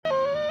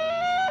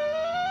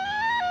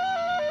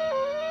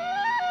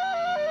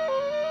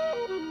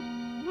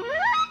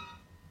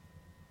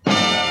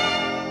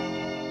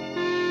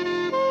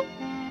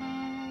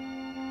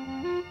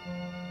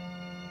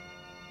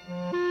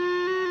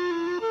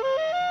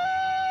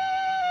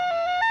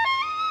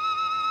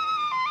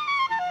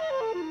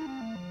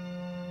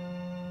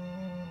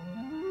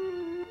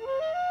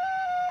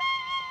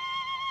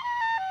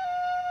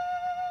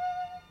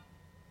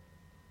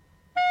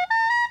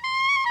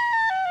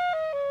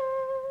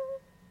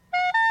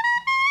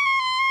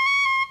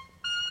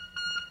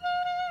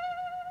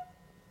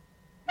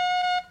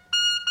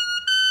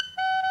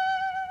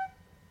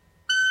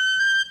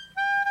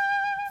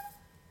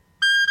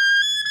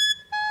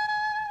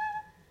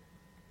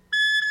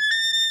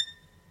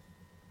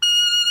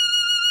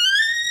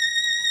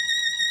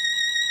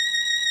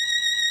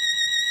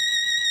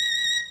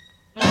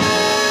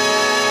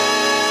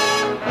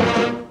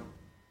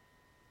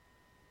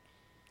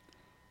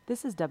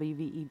This is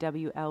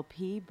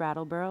WVEWLP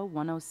Brattleboro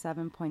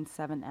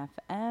 107.7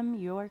 FM,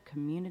 your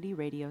community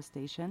radio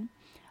station.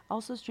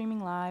 Also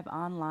streaming live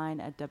online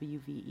at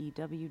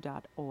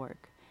WVEW.org.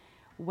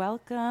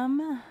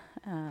 Welcome.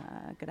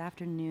 Good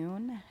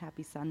afternoon.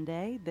 Happy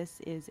Sunday.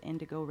 This is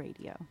Indigo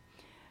Radio.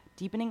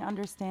 Deepening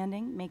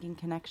understanding, making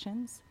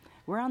connections.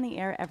 We're on the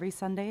air every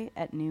Sunday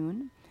at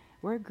noon.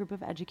 We're a group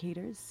of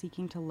educators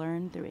seeking to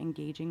learn through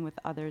engaging with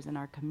others in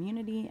our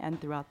community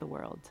and throughout the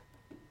world.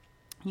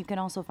 You can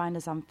also find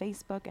us on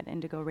Facebook at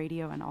Indigo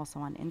Radio and also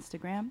on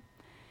Instagram.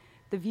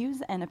 The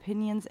views and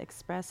opinions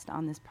expressed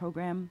on this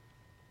program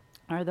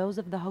are those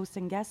of the host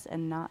and guests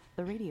and not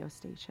the radio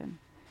station.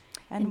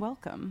 And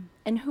welcome.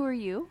 And who are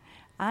you?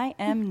 I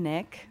am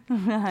Nick.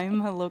 I'm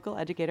a local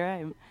educator.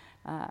 I'm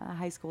a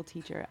high school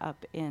teacher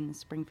up in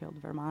Springfield,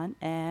 Vermont.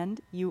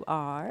 And you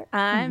are?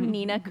 I'm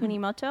Nina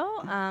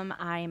Kunimoto.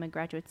 I am a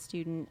graduate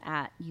student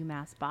at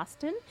UMass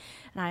Boston,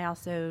 and I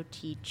also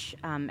teach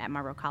at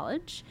Marlborough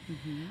College.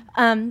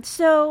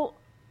 So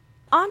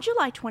on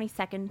July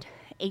 22nd,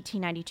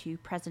 1892,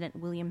 President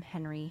William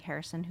Henry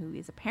Harrison, who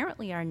is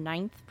apparently our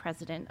 9th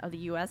president of the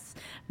U.S.,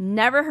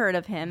 never heard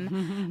of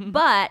him,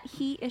 but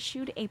he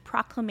issued a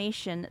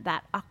proclamation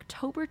that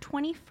October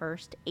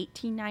 21st,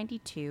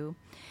 1892,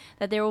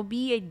 that there will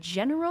be a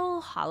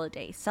general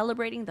holiday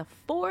celebrating the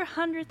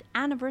 400th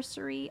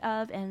anniversary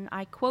of, and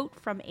I quote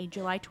from a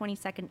July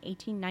 22nd,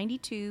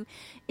 1892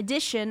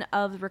 edition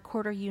of the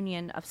Recorder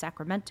Union of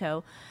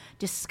Sacramento,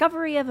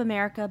 Discovery of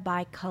America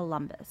by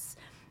Columbus.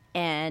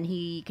 And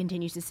he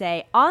continues to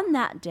say, on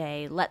that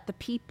day, let the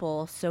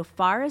people, so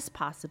far as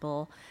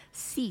possible,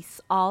 cease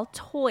all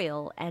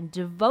toil and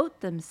devote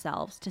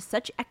themselves to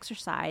such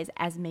exercise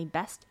as may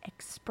best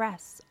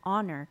express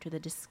honor to the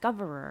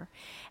discoverer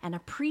and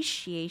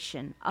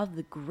appreciation of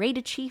the great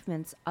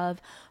achievements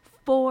of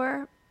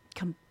 4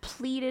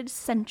 completed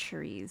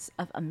centuries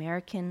of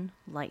American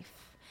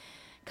life.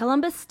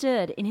 Columbus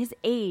stood in his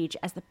age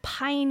as the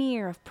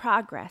pioneer of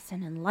progress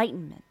and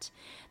enlightenment.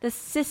 The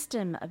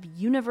system of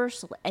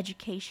universal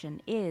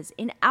education is,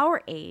 in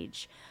our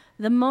age,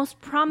 the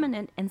most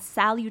prominent and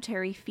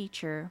salutary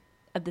feature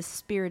of the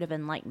spirit of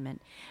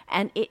enlightenment,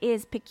 and it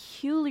is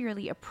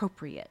particularly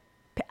appropriate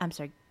that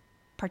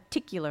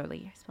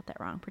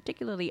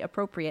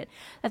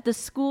the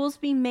schools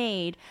be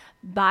made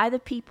by the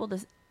people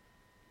the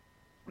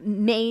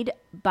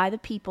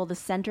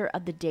center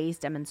of the day's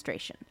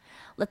demonstration.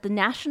 Let the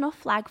national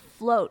flag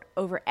float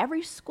over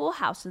every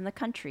schoolhouse in the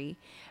country,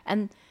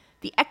 and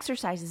the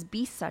exercises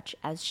be such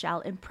as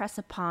shall impress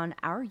upon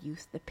our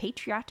youth the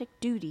patriotic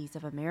duties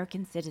of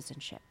American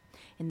citizenship.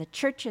 In the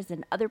churches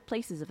and other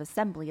places of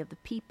assembly of the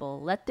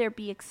people, let there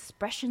be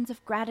expressions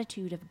of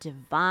gratitude of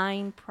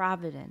divine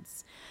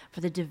providence for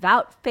the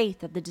devout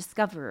faith of the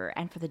discoverer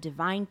and for the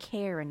divine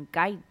care and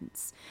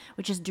guidance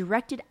which has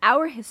directed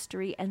our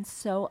history and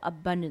so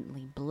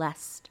abundantly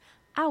blessed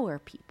our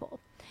people.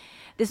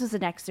 This was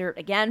an excerpt,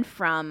 again,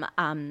 from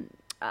a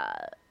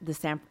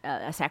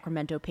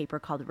Sacramento paper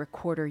called the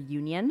Recorder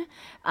Union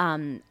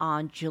on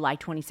July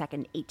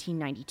 22nd,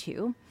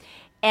 1892.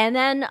 And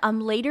then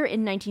later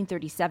in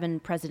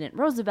 1937, President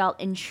Roosevelt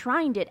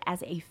enshrined it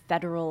as a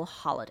federal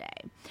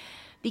holiday.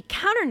 The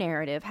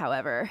counter-narrative,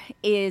 however,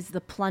 is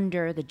the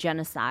plunder, the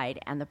genocide,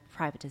 and the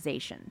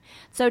privatization.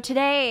 So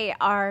today,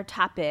 our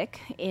topic,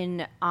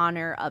 in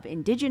honor of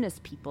Indigenous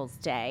Peoples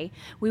Day,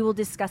 we will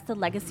discuss the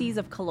legacies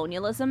of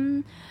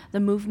colonialism, the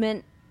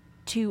movement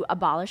to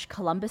abolish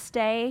Columbus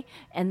Day,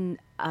 and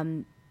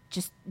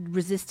just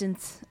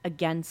resistance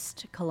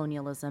against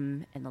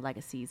colonialism and the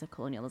legacies of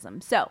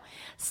colonialism. So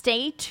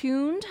stay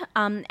tuned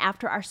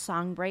after our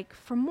song break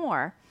for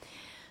more.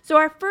 So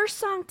our first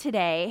song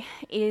today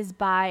is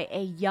by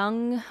a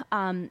young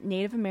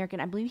Native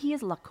American, I believe he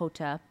is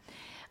Lakota,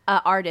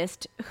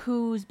 artist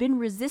who's been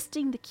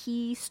resisting the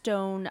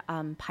Keystone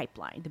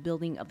Pipeline, the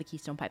building of the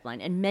Keystone Pipeline.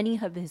 And many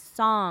of his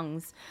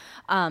songs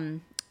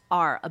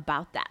are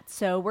about that.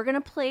 So we're going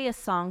to play a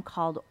song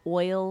called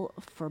Oil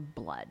for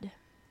Blood.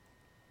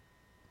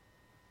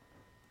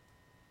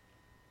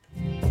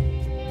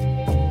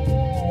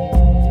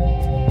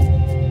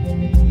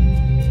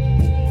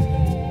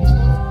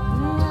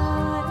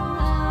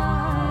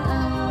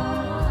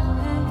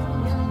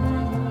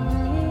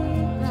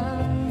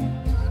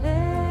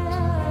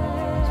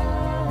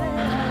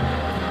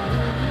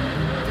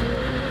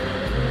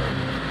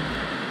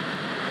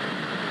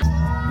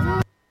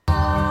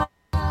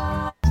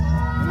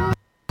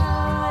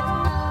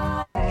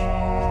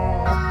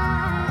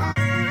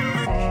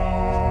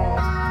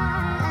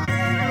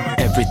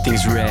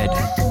 Everything's red.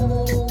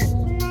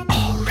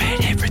 All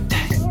red,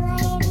 everything.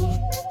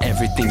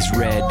 Everything's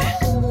red.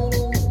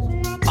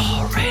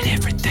 All red,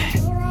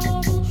 everything.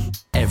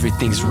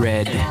 Everything's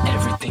red.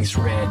 Everything's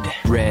red.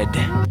 Red.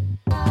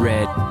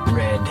 Red.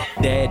 Red.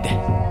 Dead.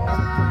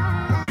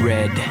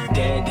 Red.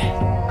 Dead.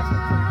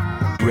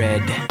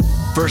 Red.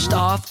 First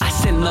off, I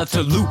send love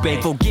to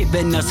Lupe for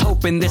giving us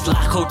hope in this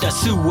Lakota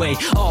Sue.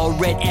 All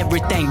red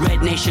everything,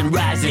 Red Nation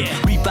rising.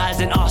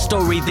 Revising our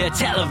story, they're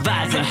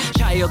televising.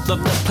 Child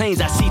of the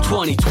plains, I see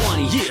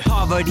 2020.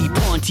 Poverty,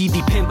 porn,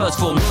 TV pimpers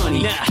for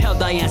money. Tell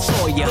Diane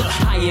Sawyer,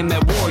 I am a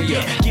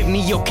warrior. Give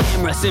me your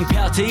camera, send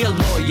pal to your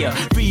lawyer.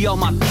 Free all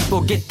my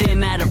people, get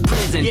them out of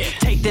prison.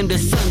 Take them to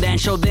Sundance,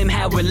 show them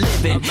how we're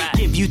living.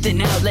 Give youth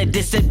an outlet,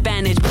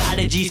 disadvantaged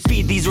prodigies.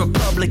 Feed these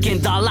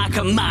Republicans all like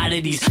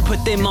commodities.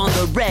 Put them on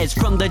the res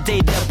from the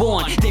day they're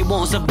born. They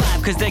won't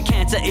survive cause their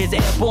cancer is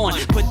airborne.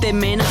 Put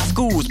them in our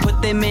schools,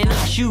 put them in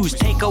our shoes.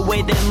 Take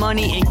away their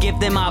money and give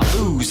them our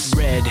booze.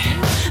 Red,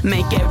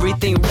 make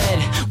everything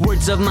red.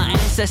 Words of my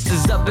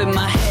ancestors up in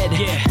my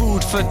head.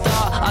 Food for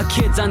thought, our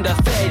kids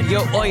underfed.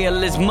 Your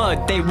oil is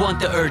mud, they want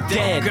the earth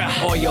dead.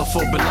 Oil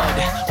for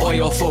blood,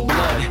 oil for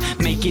blood.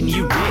 Making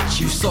you rich,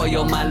 you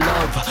soil my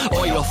love.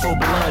 Oil for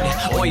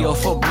blood, oil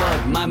for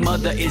blood. My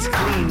mother is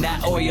clean,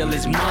 that oil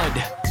is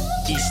mud.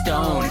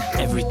 Keystone,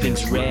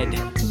 everything's red.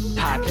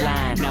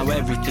 Pipeline, now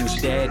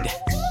everything's dead.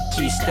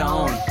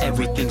 Keystone,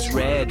 everything's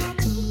red.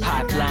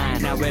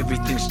 Pipeline, now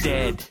everything's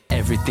dead.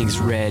 Everything's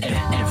red,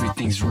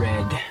 everything's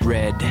red.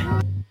 Red,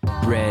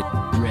 red,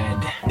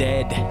 red,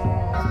 dead.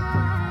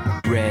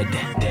 Red,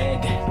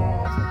 dead.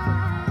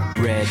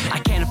 Red. I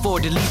can't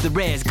afford to leave the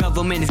res.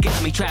 Government has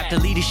got me trapped. The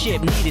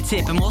leadership need a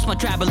tip, and most my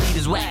tribal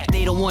leaders whack.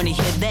 They don't want to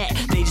hear that.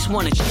 They just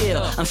want to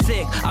chill. I'm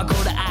sick. I'll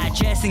go to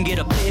IHS and get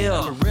a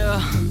pill. For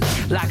real,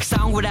 like a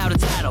song without a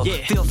title.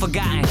 Feel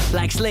forgotten,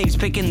 like slaves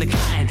picking the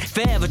cotton.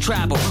 Forever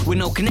tribal with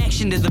no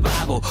connection to the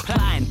Bible.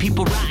 Blind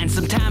people writing.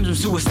 Sometimes I'm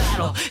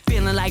suicidal.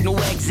 Feeling like no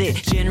exit.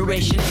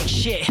 Generation X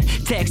shit.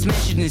 Text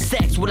mentioning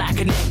sex. Will I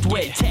connect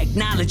with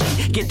technology?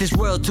 Get this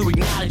world to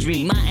acknowledge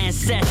me. My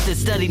ancestors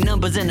studied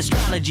numbers and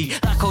astrology.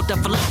 Lakota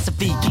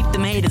philosophy, keep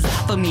them haters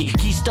off of me.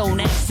 Keystone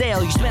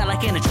XL, you smell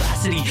like an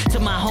atrocity. To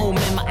my home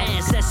and my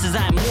ancestors,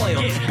 I'm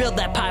loyal. Build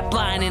that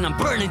pipeline and I'm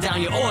burning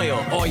down your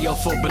oil. Oil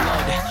for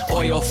blood,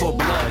 oil for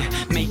blood.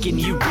 Making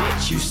you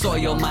rich, you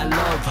soil my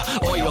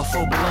love. Oil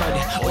for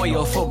blood,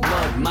 oil for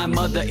blood. My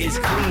mother is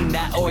clean,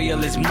 that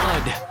oil is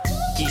mud.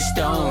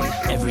 Keystone,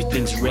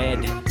 everything's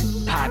red.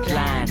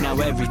 Pipeline, now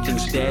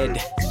everything's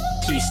dead.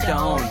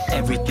 Keystone,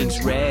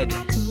 everything's red.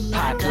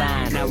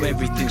 Pipeline, now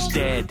everything's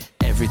dead.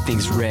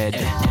 Everything's red,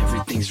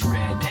 everything's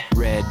red.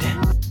 Red,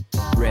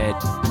 red,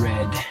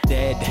 red,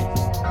 dead.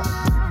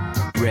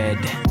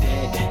 Red,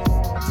 dead.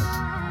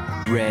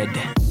 Red.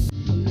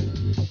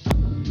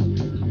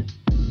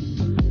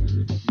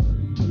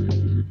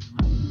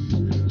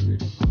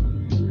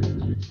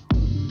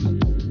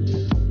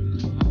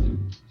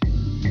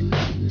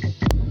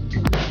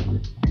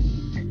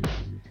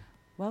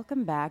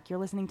 Welcome back. You're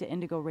listening to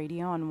Indigo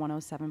Radio on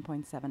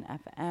 107.7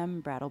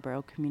 FM,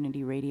 Brattleboro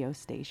Community Radio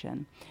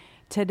Station.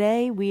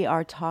 Today we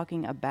are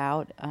talking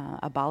about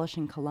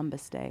abolishing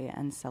Columbus Day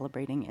and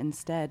celebrating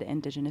instead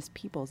Indigenous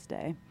Peoples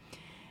Day.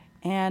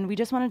 And we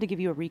just wanted to give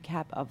you a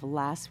recap of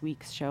last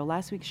week's show.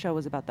 Last week's show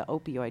was about the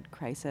opioid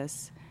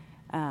crisis.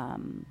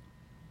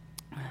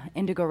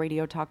 Indigo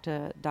Radio talked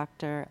to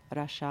Dr.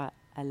 Rasha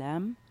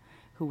Alem,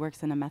 who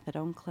works in a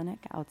methadone clinic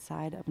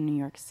outside of New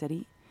York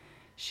City.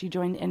 She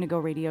joined Indigo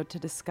Radio to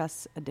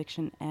discuss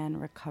addiction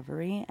and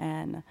recovery,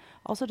 and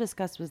also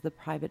discussed was the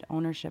private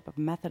ownership of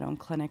methadone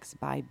clinics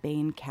by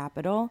Bain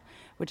Capital,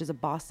 which is a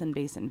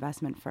Boston-based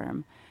investment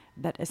firm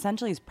that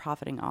essentially is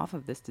profiting off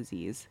of this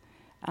disease.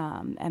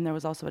 And there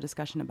was also a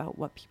discussion about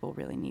what people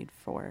really need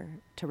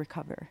to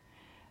recover.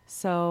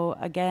 So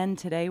again,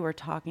 today we're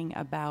talking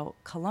about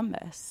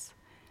Columbus.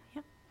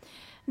 Yep.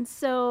 And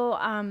so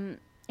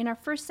in our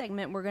first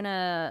segment, we're going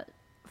to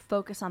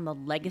focus on the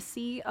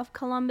legacy of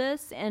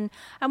Columbus. And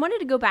I wanted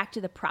to go back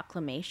to the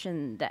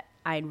proclamation that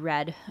I'd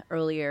read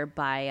earlier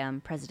by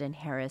President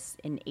Harris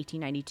in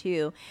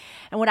 1892.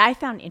 And what I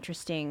found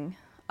interesting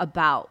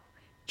about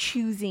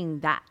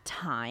choosing that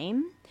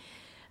time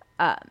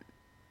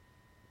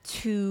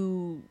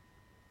to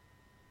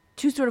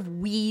sort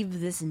of weave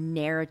this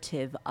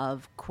narrative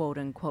of quote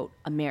unquote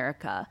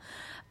America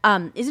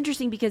is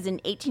interesting because in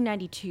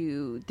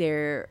 1892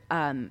 there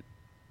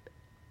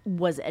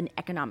was an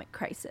economic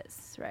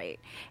crisis, right?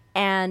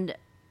 And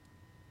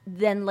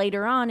then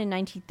later on in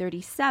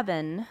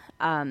 1937,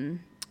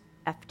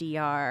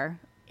 FDR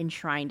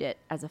enshrined it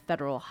as a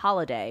federal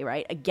holiday,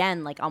 right?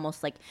 Again, like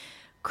almost like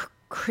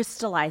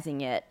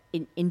crystallizing it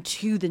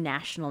into the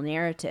national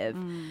narrative.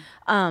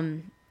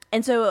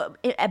 And so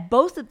at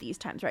both of these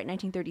times, right,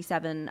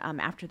 1937,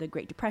 after the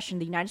Great Depression,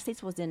 the United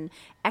States was in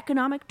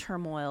economic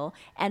turmoil,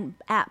 and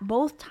at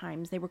both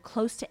times they were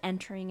close to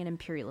entering an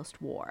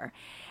imperialist war.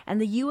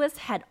 And the U.S.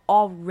 had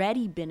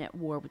already been at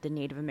war with the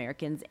Native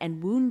Americans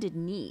and Wounded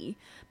Knee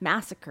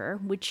Massacre,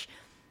 which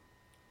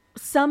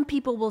some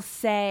people will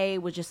say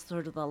was just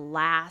sort of the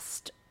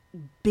last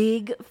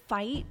big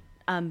fight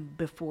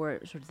before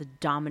sort of the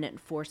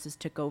dominant forces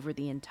took over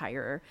the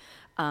entire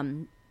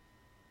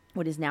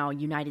what is now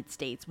United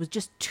States, was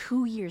just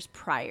 2 years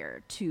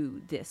prior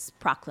to this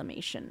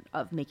proclamation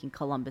of making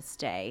Columbus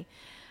Day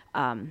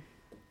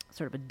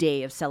sort of a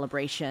day of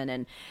celebration.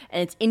 And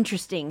it's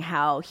interesting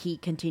how he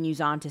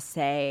continues on to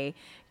say,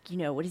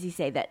 what does he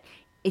say? That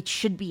it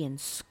should be in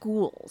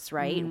schools,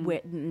 right?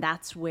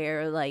 That's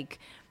where like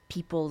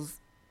people's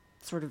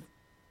sort of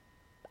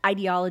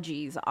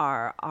ideologies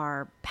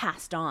are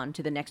passed on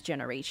to the next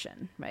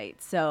generation,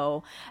 right?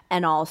 So,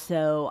 and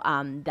also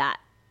that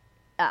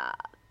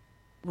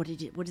what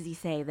does he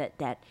say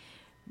that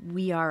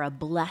we are a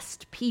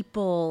blessed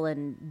people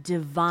and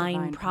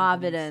divine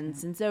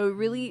providence. And so it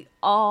really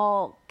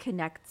all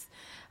connects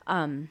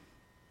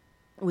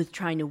with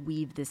trying to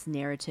weave this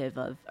narrative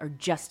of, or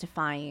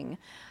justifying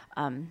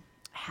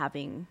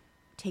having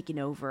taken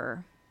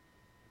over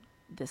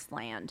this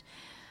land.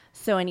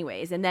 So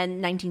anyways, and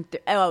then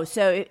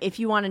so if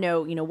you want to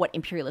know, what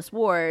imperialist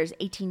wars,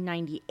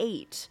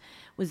 1898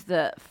 was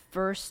the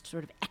first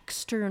sort of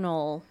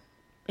external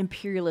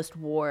imperialist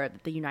war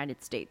that the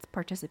United States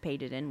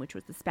participated in, which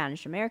was the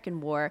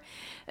Spanish-American War.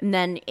 And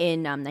then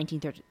in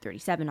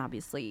 1937,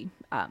 obviously,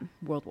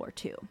 World War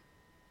II.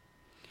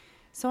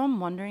 So I'm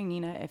wondering,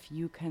 Nina, if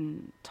you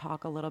can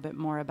talk a little bit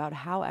more about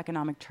how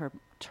economic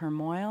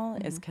turmoil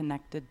is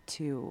connected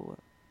to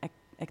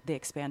the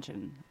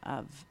expansion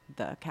of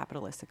the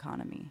capitalist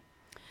economy.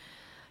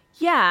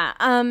 Yeah.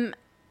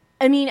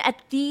 I mean,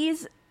 at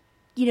these,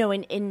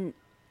 in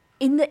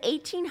the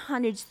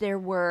 1800s, there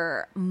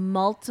were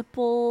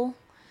multiple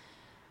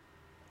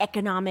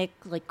economic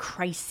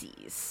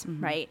crises,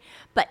 right?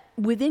 But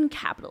within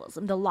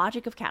capitalism, the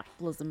logic of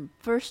capitalism,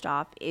 first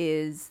off,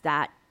 is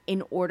that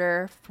in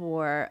order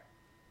for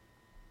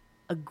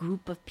a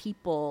group of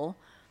people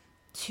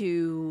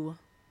to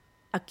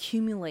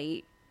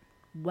accumulate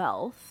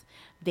wealth,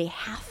 they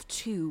have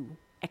to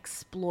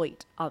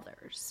exploit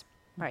others,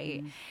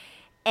 right?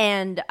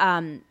 And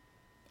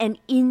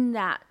in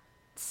that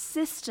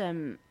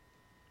system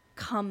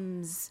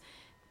comes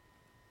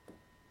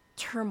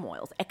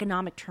turmoils,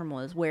 economic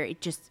turmoils, where it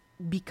just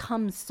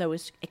becomes so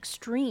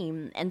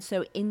extreme. And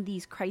so in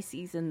these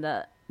crises in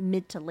the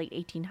mid to late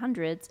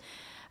 1800s,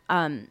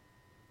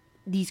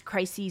 these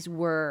crises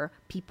were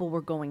people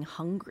were going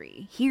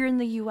hungry here in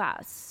the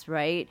U.S.,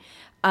 right?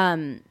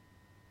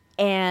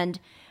 And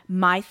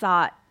my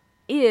thought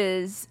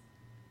is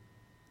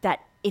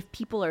that if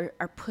people are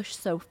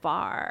pushed so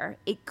far,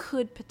 it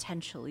could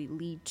potentially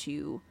lead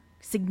to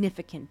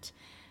significant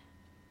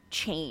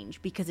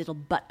change because it'll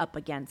butt up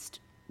against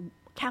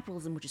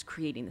capitalism, which is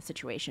creating the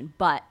situation.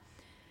 But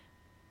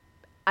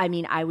I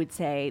mean, I would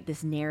say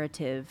this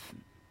narrative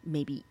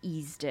maybe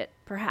eased it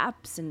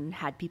perhaps and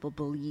had people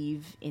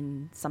believe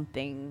in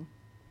something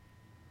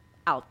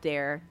out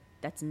there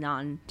that's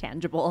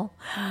non-tangible.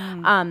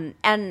 And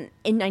in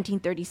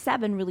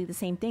 1937, really the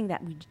same thing,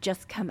 that we'd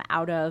just come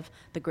out of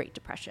the Great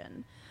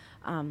Depression,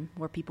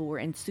 where people were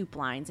in soup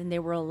lines, and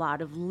there were a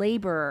lot of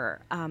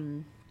labor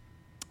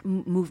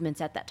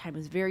movements at that time. It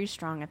was very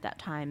strong at that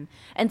time.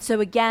 And so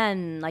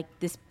again,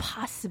 this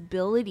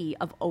possibility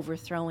of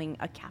overthrowing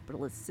a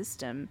capitalist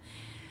system,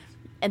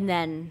 and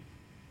then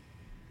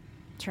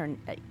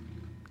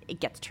it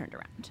gets turned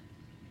around.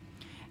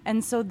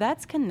 And so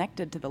that's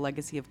connected to the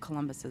legacy of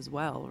Columbus as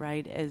well,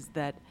 right? Is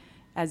that,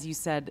 as you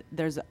said,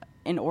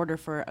 in order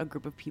for a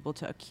group of people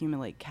to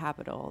accumulate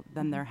capital,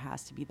 then there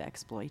has to be the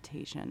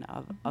exploitation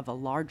of a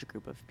large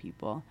group of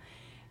people.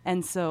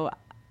 And so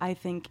I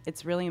think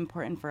it's really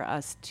important for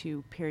us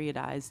to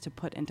periodize, to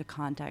put into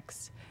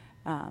context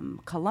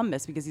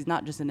Columbus, because he's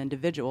not just an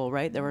individual,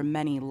 right? There were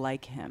many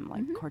like him,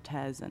 like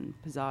Cortez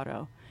and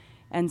Pizarro.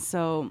 And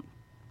so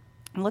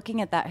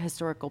looking at that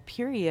historical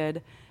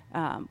period,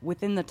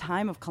 within the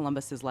time of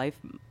Columbus's life,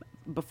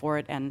 before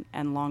it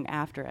and long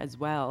after as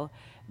well,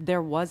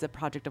 there was a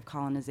project of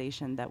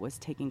colonization that was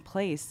taking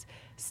place,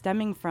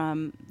 stemming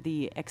from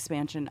the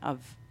expansion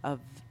of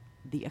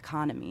the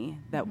economy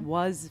that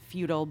was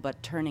feudal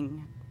but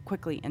turning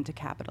quickly into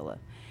capital.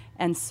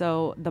 And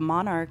so the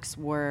monarchs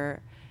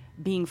were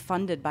being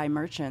funded by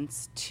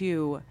merchants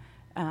to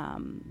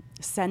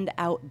send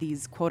out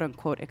these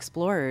quote-unquote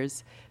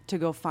explorers to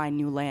go find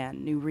new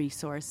land, new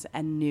resource,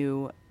 and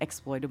new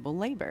exploitable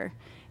labor.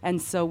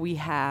 And so we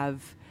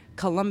have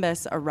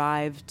Columbus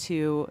arrive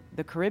to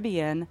the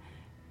Caribbean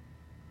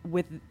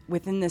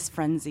within this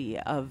frenzy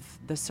of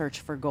the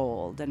search for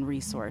gold and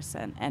resource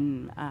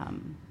and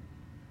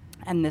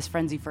this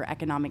frenzy for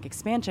economic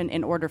expansion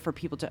in order for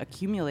people to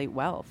accumulate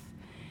wealth.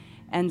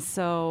 And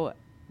so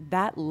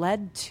that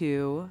led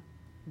to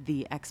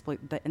the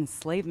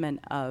enslavement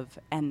of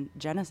and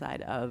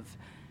genocide of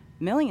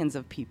millions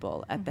of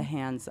people at the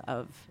hands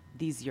of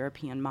these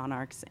European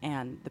monarchs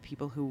and the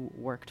people who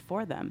worked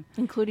for them,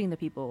 including the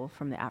people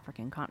from the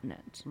African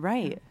continent.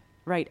 Right,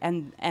 right,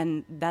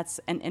 and that's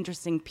an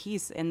interesting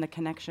piece in the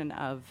connection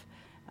of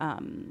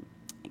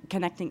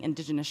connecting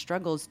indigenous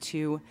struggles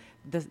to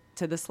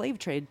the slave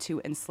trade,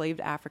 to enslaved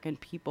African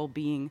people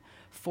being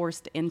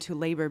forced into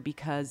labor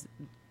because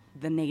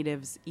the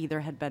natives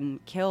either had been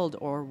killed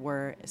or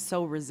were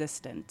so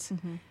resistant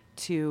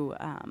to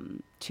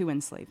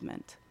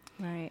enslavement.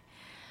 Right.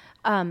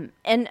 And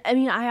I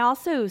mean, I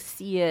also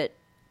see it,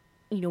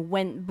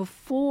 when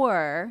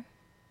before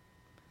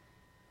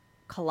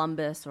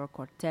Columbus or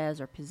Cortez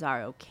or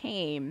Pizarro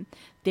came,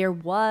 there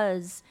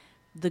was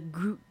the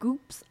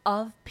groups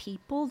of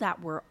people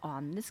that were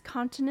on this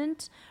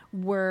continent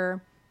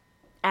were,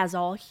 as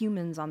all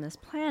humans on this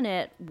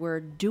planet, were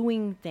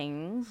doing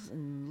things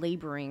and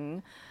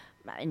laboring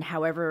in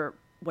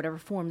whatever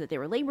form that they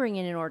were laboring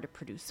in order to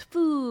produce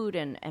food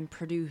and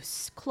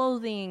produce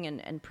clothing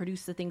and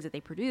produce the things that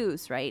they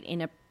produce, right, in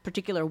a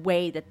particular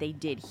way that they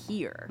did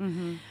here.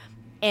 Mm-hmm.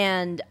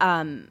 And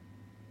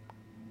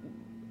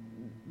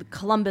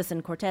Columbus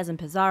and Cortez and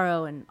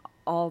Pizarro and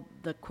all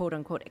the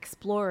quote-unquote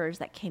explorers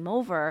that came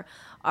over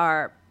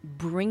are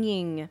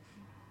bringing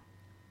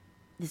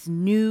this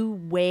new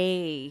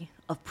way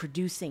of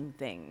producing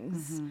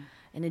things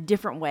in a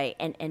different way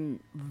and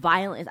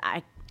violent.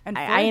 I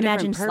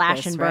imagine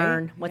slash and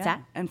burn. Right? What's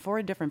that? And for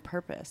a different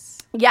purpose.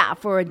 Yeah,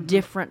 for a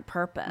different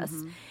purpose.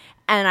 Mm-hmm.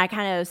 And I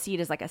kind of see it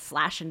as like a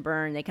slash and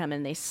burn. They come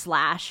in, they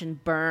slash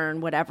and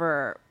burn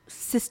whatever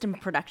system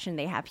of production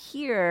they have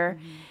here.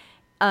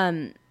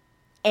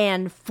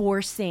 And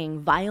forcing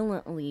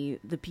violently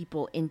the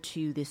people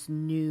into this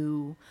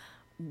new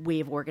way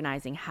of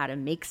organizing how to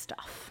make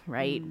stuff,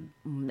 right?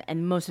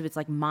 And most of it's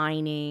like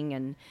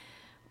mining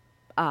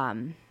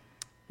and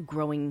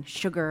growing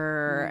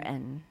sugar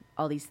and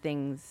all these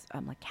things,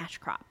 like cash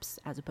crops,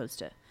 as opposed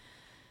to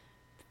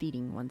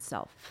feeding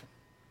oneself.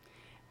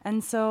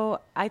 And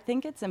so I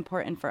think it's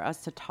important for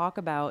us to talk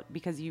about,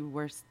 because you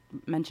were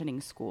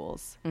mentioning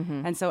schools.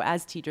 Mm-hmm. And so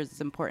as teachers,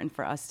 it's important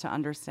for us to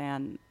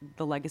understand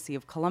the legacy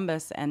of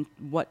Columbus and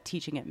what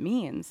teaching it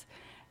means.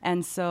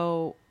 And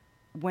so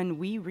when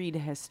we read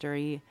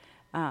history,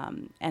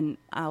 and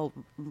I'll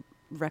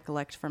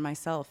recollect for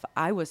myself,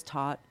 I was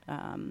taught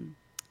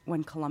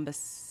when Columbus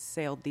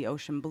sailed the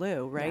ocean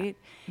blue, right?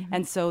 Yeah. Mm-hmm.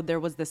 And so there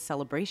was this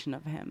celebration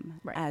of him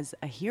as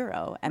a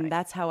hero. And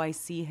that's how I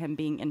see him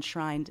being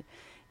enshrined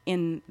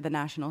in the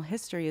national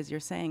history, as you're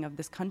saying, of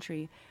this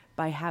country,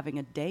 by having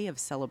a day of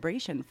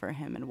celebration for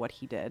him and what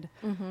he did,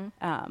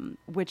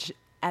 which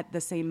at the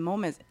same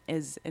moment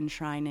is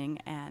enshrining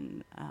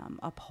and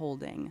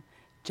upholding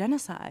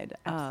genocide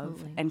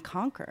and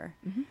conquer.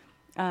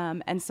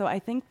 Mm-hmm. And so I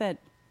think that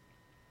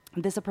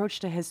this approach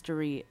to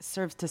history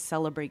serves to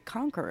celebrate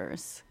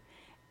conquerors.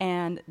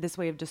 And this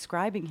way of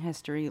describing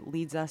history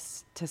leads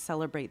us to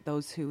celebrate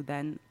those who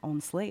then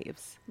own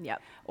slaves.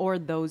 Yep. Or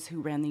those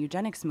who ran the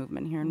eugenics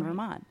movement here in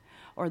Vermont.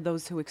 Or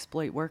those who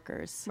exploit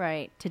workers.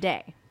 Right.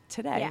 Today.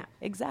 Yeah.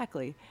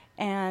 Exactly.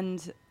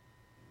 And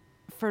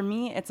for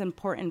me, it's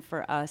important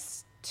for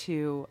us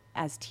to,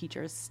 as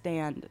teachers,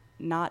 stand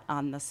not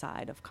on the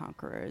side of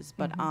conquerors,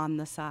 but on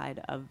the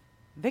side of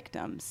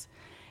victims.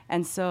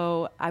 And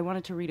so I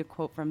wanted to read a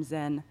quote from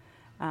Zinn,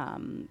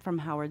 from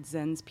Howard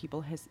Zinn's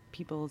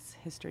People's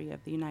History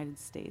of the United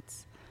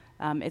States.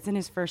 It's in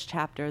his first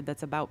chapter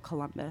that's about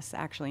Columbus,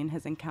 actually, in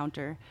his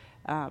encounter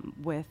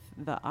with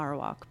the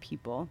Arawak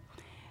people.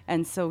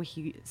 And so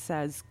he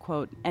says,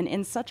 quote, "And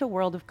in such a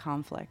world of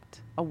conflict,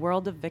 a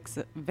world of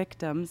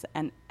victims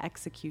and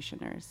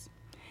executioners,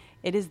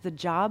 it is the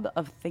job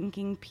of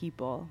thinking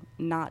people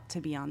not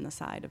to be on the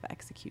side of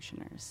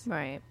executioners."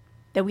 Right.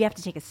 That we have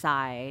to take a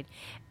side.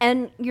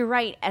 And you're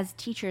right, as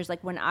teachers,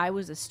 like when I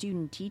was a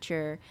student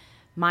teacher,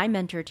 my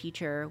mentor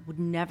teacher would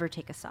never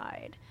take a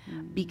side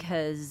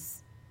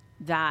because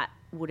that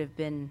would have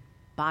been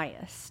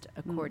biased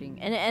according.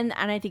 And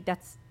I think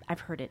I've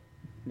heard it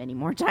many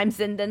more times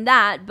than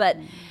that, but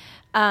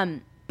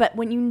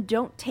when you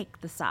don't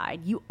take the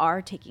side, you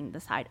are taking the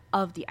side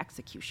of the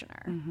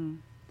executioner.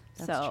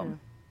 That's true.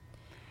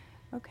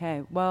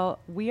 Okay, well,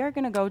 we are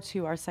going to go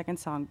to our second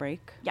song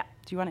break. Yeah.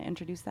 Do you want to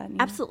introduce that,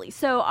 Nina? Absolutely.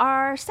 So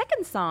our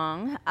second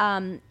song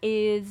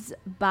is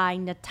by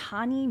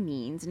Natani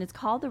Means, and it's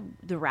called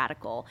The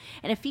Radical,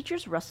 and it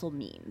features Russell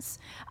Means.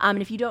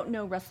 And if you don't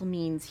know Russell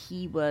Means,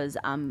 he was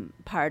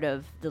part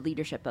of the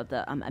leadership of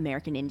the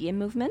American Indian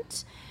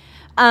movement.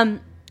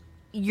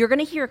 You're going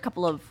to hear a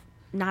couple of,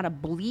 not a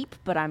bleep,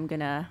 but I'm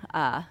going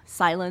to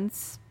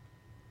silence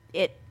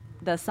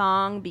the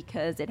song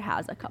because it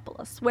has a couple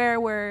of swear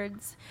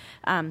words.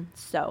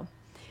 So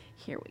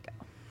here we go.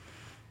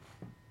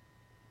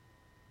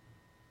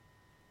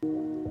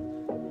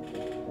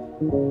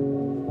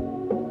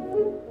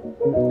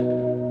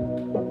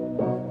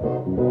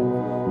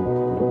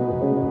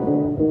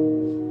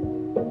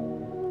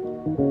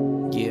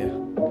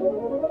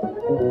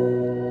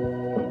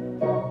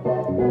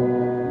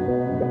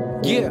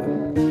 Yeah.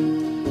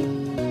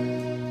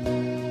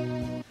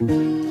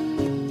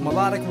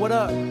 Melodic, what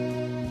up?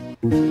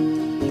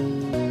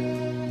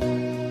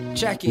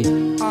 Check it,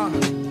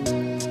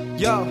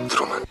 yo.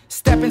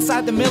 Step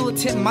inside the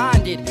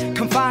militant-minded,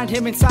 confined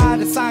him inside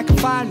assigned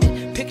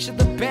confinement. Picture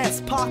the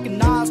best, Pac and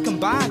Nas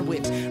combined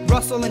with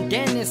Russell and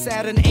Dennis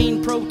at an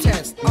AIM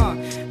protest.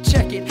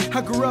 Check it,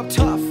 I grew up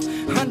tough,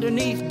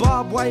 underneath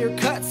barbed wire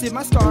cuts. If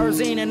my scars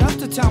ain't enough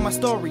to tell my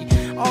story,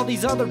 all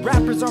these other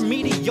rappers are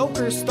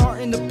mediocre,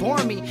 starting to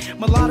bore me.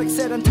 Melodic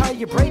said untie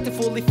your braid to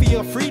fully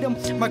feel freedom.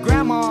 My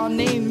grandma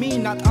named me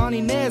not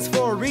Inez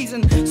for a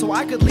reason, so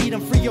I could lead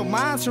them. Free your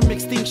minds from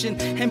extinction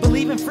and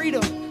believe in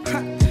freedom.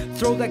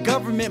 Throw that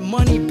government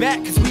money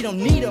back, cause we don't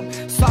need them.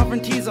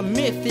 Sovereignty's a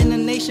myth in a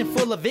nation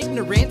full of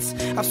ignorance.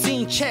 I've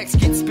seen checks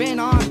get spent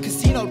on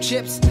casino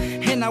chips,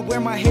 and I wear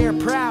my hair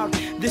proud.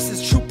 This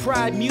is true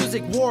pride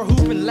music, war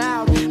hooping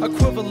loud,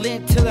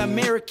 equivalent to the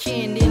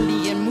American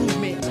Indian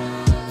movement.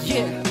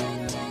 Yeah,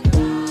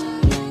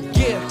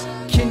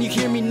 yeah, can you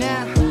hear me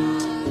now?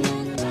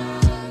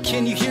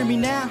 Can you hear me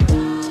now?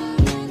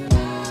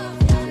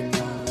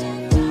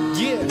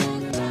 Yeah,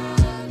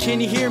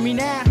 can you hear me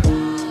now?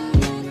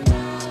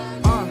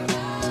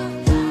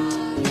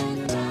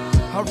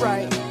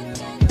 Alright.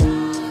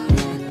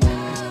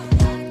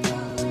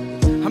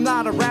 I'm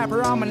not a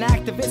rapper, I'm an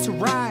activist who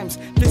rhymes.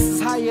 This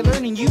is how you're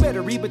learning, you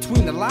better read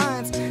between the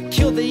lines.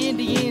 Kill the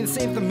Indian,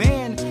 save the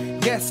man.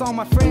 Yes, all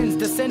my friends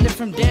descended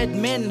from dead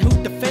men who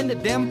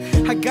defended them.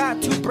 I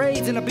got 2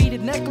 braids and a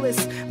beaded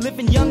necklace,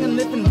 living young and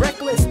living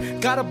reckless.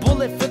 Got a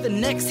bullet for the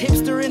next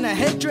hipster in a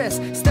headdress.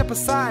 Step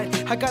aside,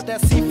 I got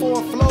that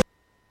C4 flow.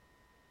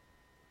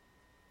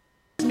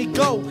 Me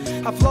go,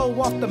 I flow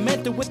off the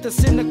mental with the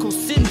cynical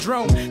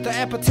syndrome. The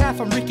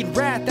epitaph, I'm wreaking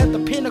wrath at the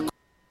pinnacle.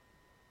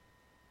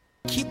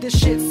 Keep this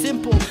shit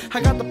simple.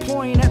 I got the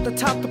point at the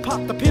top to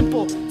pop the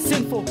pimple.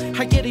 Sinful,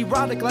 I get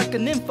erotic like a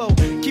nympho.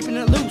 Keeping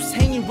it loose,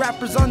 hanging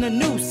rappers on the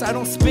noose. I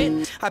don't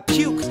spit, I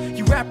puke.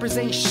 You rappers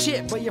ain't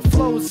shit, but your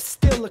flow is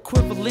still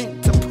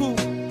equivalent to poop.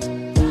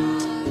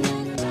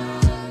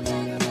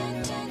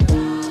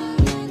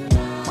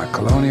 My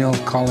colonial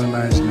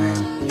colonized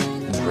name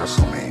is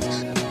Russell Means.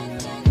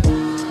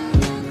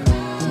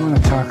 I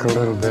want to talk a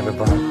little bit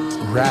about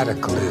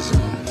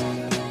radicalism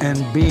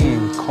and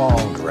being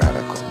called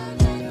radical.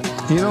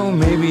 You know,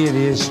 maybe it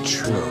is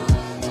true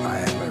I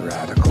am a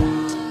radical,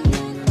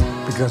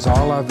 because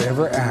all I've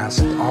ever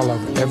asked, all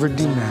I've ever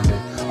demanded,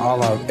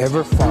 all I've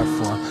ever fought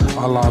for,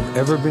 all I've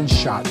ever been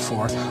shot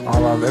for,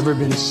 all I've ever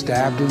been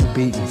stabbed and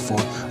beaten for,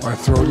 or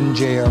thrown in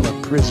jail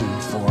or prison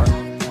for,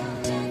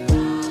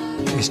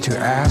 is to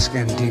ask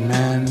and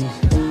demand,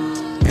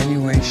 any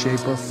way,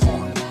 shape, or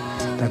form,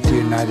 that the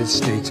United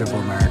States of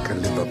America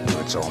live up to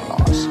its own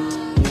laws.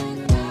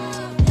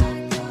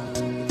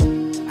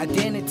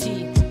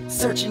 Identity,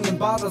 searching in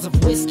bottles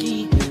of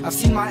whiskey. I've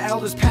seen my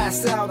elders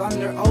pass out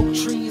under oak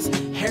trees.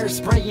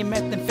 Hairspray and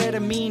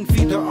methamphetamine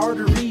feed their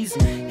arteries.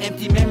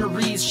 Empty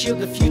memories shield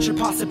the future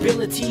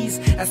possibilities,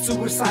 as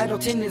suicidal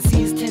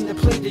tendencies tend to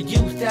plague the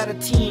youth at a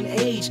teen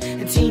age.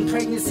 And teen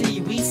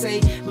pregnancy, we say,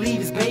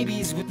 leaves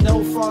babies with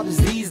no fathers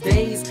these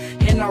days.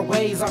 And our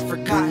ways are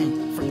forgotten.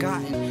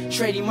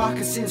 Trading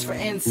moccasins for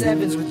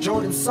N7s with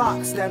Jordan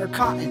socks that are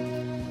cotton.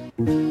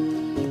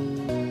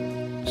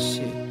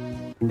 Shit.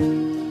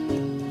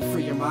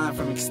 Free your mind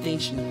from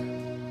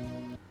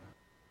extinction.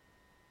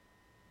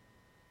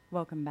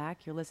 Welcome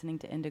back. You're listening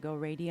to Indigo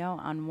Radio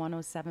on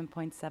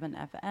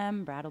 107.7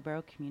 FM,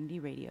 Brattleboro Community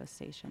Radio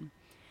Station.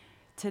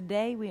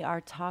 Today we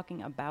are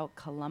talking about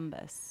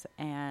Columbus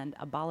and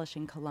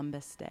abolishing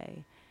Columbus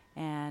Day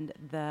and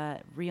the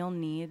real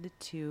need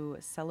to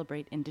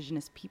celebrate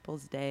Indigenous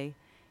Peoples Day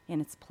in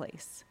its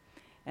place.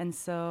 And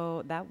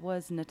so that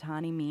was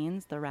Natani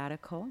Means, the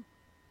radical.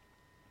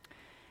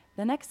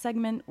 The next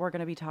segment, we're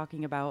going to be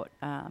talking about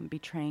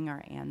betraying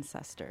our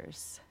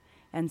ancestors.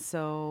 And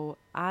so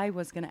I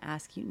was going to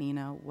ask you,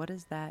 Nina, what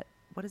does that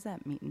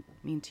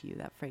mean to you,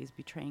 that phrase,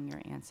 betraying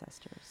your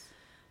ancestors?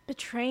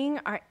 Betraying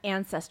our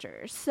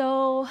ancestors.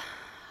 So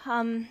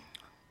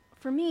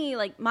for me,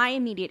 like, my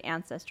immediate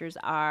ancestors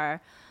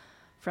are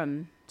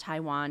from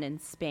Taiwan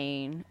and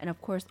Spain. And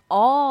of course,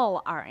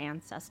 all our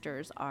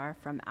ancestors are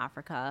from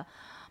Africa.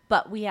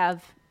 But we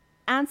have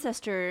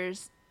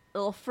ancestors a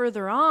little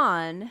further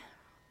on.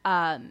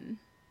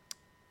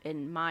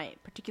 In my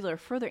particular,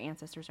 further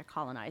ancestors are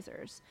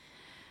colonizers.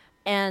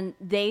 And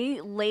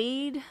they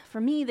laid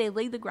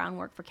the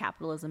groundwork for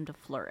capitalism to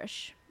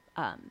flourish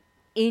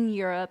in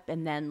Europe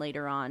and then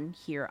later on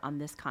here on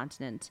this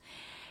continent.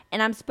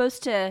 And I'm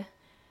supposed to,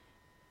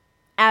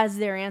 as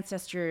their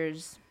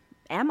ancestors,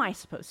 am I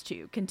supposed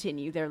to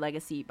continue their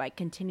legacy by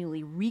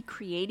continually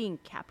recreating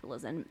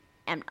capitalism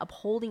and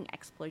upholding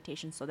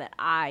exploitation so that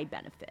I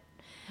benefit,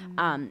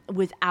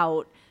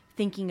 without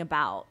thinking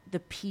about the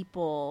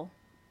people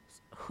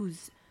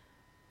whose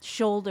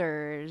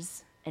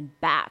shoulders and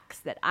backs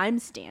that I'm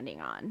standing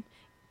on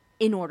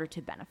in order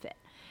to benefit.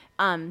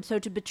 So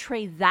to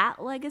betray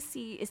that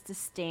legacy is to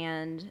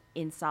stand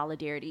in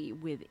solidarity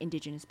with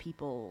Indigenous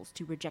peoples,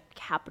 to reject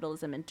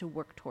capitalism, and to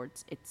work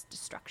towards its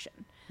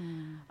destruction,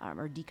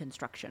 or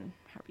deconstruction,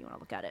 however you want to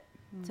look at it.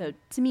 So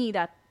to me,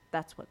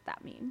 that's what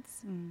that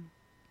means.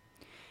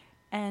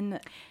 And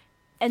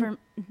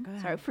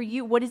for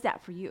you, what is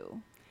that for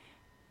you?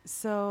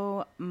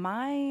 So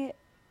my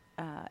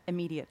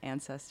immediate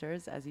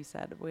ancestors, as you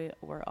said,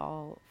 we're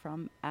all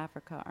from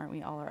Africa, aren't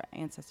we? All our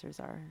ancestors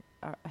are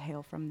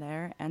hail from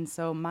there. And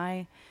so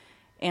my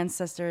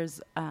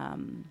ancestors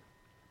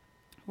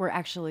were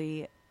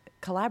actually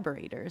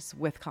collaborators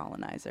with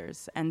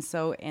colonizers. And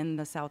so in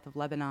the south of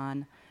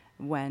Lebanon,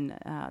 when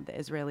the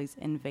Israelis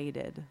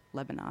invaded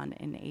Lebanon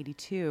in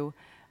 1982,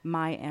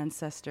 my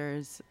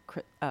ancestors,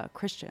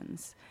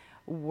 Christians,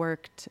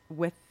 worked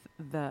with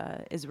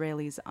the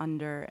Israelis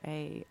under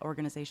a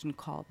organization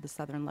called the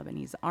Southern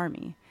Lebanese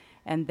Army,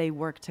 and they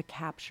worked to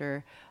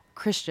capture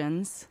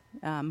Christians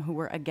who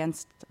were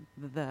against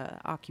the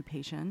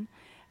occupation.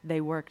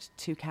 They worked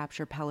to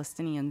capture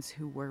Palestinians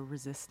who were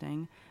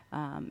resisting,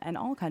 and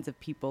all kinds of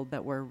people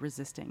that were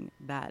resisting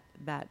that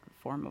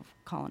form of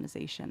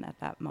colonization at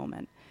that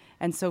moment.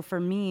 And so for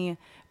me,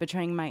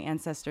 betraying my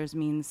ancestors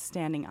means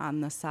standing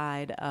on the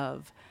side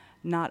of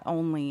not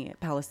only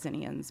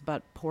Palestinians,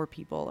 but poor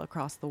people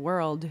across the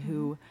world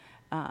who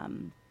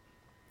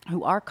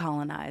are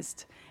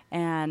colonized.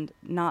 And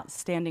not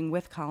standing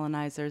with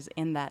colonizers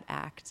in that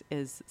act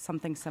is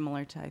something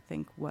similar to, I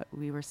think, what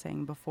we were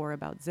saying before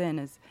about Zinn,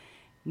 is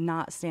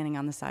not standing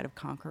on the side of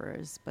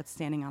conquerors, but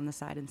standing on the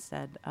side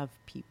instead of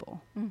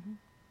people. Mm-hmm.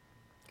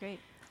 Great.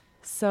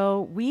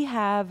 So we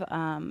have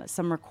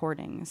some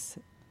recordings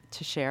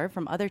to share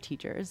from other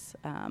teachers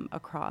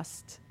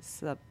across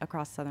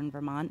southern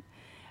Vermont,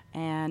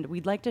 and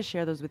we'd like to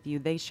share those with you.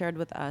 They shared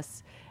with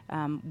us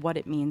what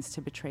it means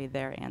to betray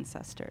their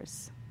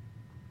ancestors.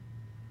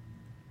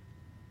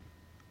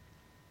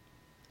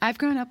 I've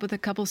grown up with a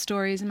couple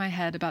stories in my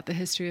head about the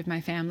history of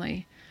my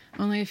family.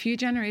 Only a few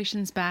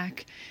generations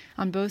back,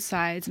 on both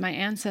sides, my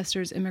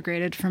ancestors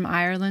immigrated from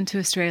Ireland to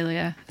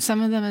Australia,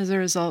 some of them as a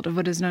result of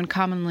what is known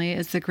commonly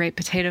as the Great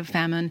Potato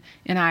Famine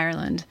in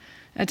Ireland,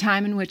 a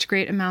time in which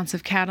great amounts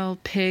of cattle,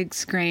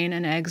 pigs, grain,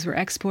 and eggs were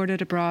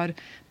exported abroad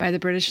by the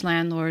British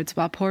landlords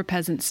while poor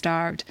peasants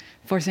starved,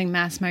 forcing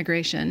mass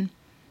migration.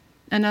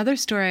 Another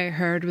story I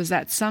heard was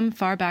that some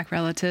far-back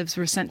relatives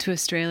were sent to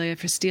Australia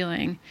for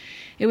stealing.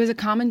 It was a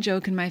common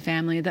joke in my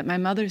family that my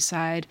mother's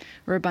side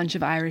were a bunch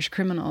of Irish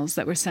criminals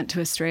that were sent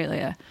to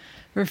Australia,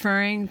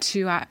 referring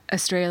to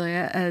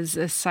Australia as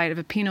a site of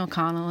a penal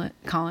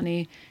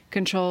colony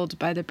controlled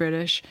by the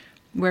British,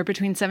 where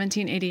between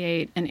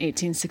 1788 and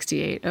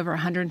 1868, over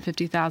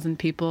 150,000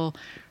 people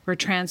were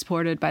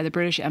transported by the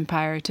British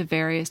Empire to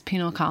various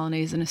penal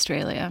colonies in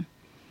Australia.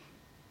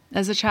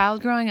 As a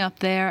child growing up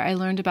there, I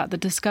learned about the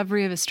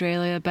discovery of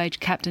Australia by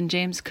Captain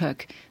James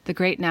Cook, the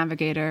great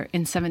navigator,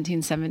 in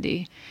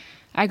 1770.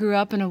 I grew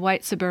up in a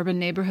white suburban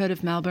neighborhood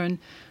of Melbourne,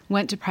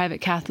 went to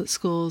private Catholic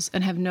schools,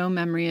 and have no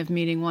memory of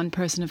meeting one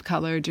person of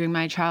color during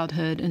my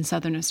childhood in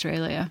southern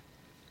Australia.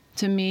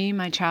 To me,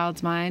 my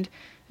child's mind,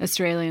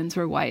 Australians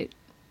were white.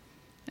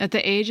 At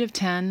the age of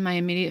 10, my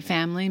immediate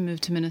family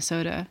moved to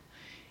Minnesota.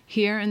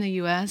 Here in the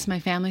U.S., my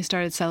family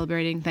started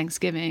celebrating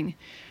Thanksgiving,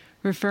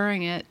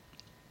 referring it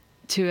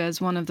to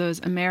as one of those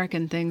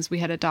American things we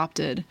had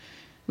adopted.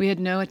 We had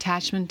no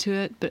attachment to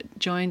it, but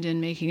joined in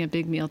making a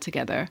big meal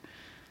together.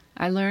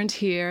 I learned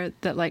here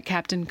that, like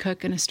Captain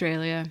Cook in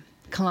Australia,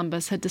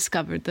 Columbus had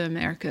discovered the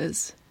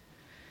Americas.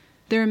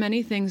 There are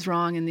many things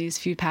wrong in these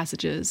few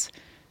passages.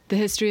 The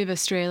history of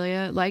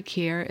Australia, like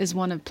here, is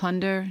one of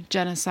plunder,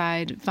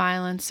 genocide,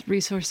 violence,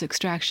 resource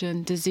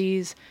extraction,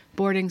 disease,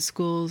 boarding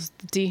schools,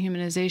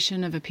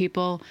 dehumanization of a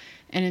people,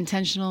 and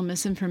intentional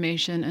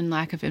misinformation and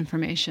lack of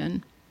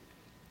information.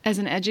 As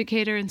an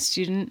educator and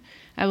student,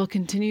 I will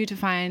continue to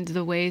find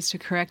the ways to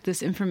correct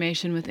this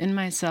information within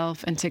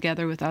myself and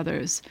together with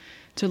others,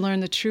 to learn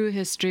the true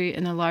history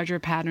and the larger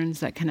patterns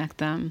that connect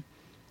them.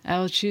 I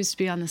will choose to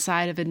be on the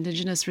side of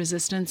Indigenous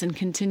resistance and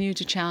continue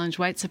to challenge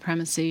white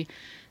supremacy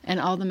and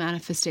all the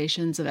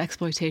manifestations of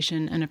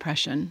exploitation and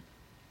oppression.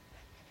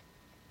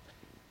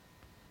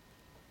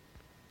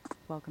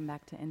 Welcome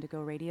back to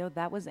Indigo Radio.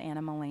 That was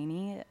Anna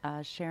Mullaney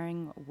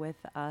sharing with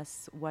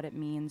us what it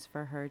means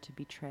for her to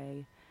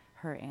betray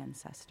her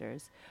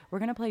ancestors. We're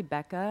going to play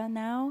Becca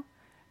now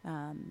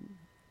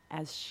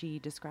as she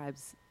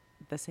describes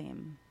the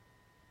same.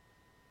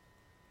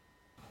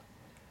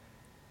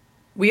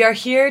 We are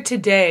here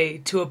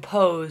today to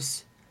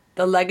oppose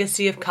the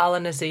legacy of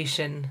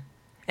colonization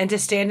and to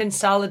stand in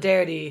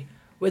solidarity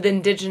with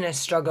Indigenous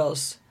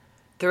struggles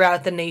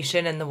throughout the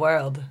nation and the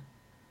world.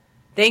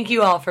 Thank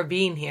you all for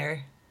being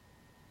here.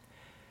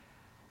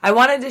 I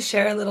wanted to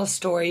share a little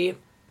story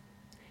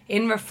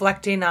in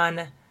reflecting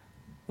on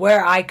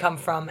where I come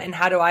from and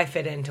how do I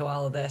fit into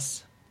all of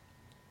this.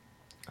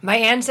 My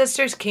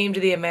ancestors came to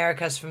the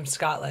Americas from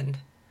Scotland,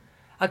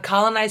 a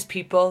colonized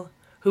people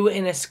who,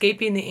 in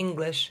escaping the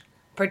English,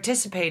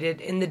 participated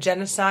in the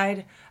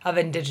genocide of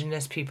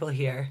Indigenous people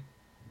here.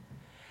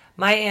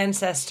 My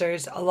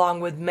ancestors,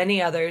 along with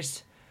many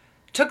others,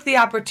 took the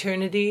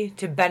opportunity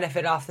to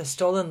benefit off the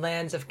stolen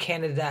lands of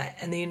Canada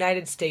and the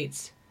United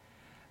States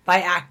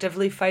by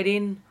actively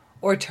fighting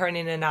or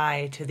turning an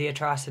eye to the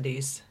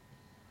atrocities.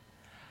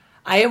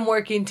 I am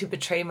working to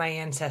betray my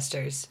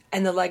ancestors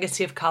and the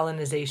legacy of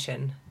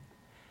colonization.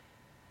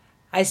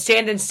 I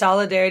stand in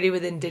solidarity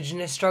with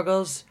Indigenous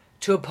struggles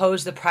to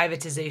oppose the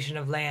privatization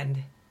of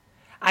land.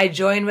 I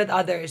join with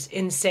others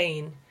in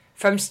saying,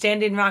 from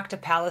Standing Rock to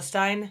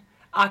Palestine,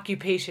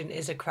 occupation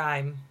is a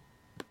crime.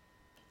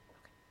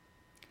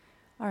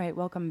 All right,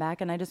 welcome back.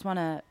 And I just want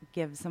to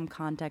give some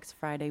context.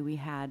 Friday, we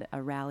had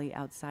a rally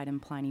outside in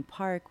Pliny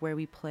Park where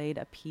we played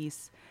a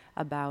piece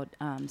about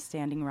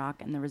Standing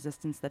Rock and the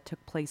resistance that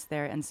took place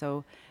there. And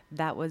so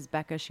that was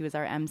Becca. She was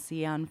our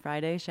MC on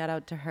Friday. Shout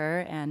out to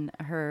her and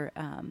her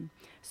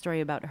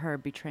story about her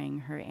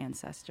betraying her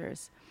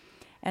ancestors.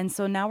 And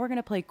so now we're going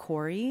to play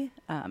Corey.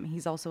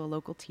 He's also a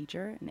local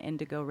teacher, an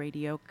Indigo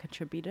Radio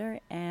contributor,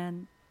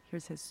 and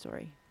here's his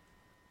story.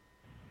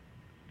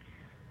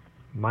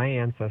 My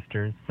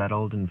ancestors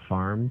settled and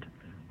farmed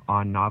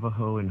on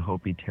Navajo and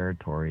Hopi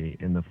territory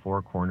in the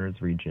Four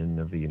Corners region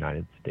of the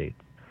United States,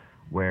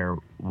 where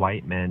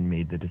white men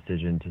made the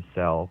decision to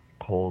sell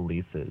coal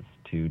leases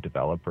to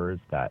developers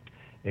that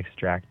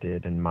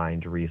extracted and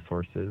mined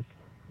resources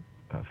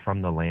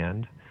from the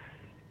land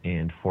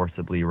and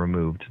forcibly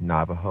removed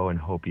Navajo and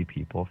Hopi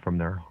people from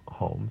their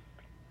homes.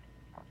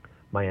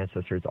 My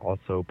ancestors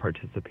also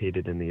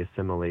participated in the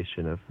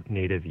assimilation of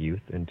Native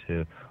youth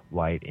into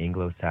white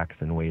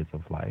Anglo-Saxon ways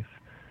of life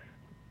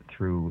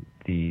through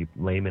the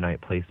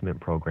Lamanite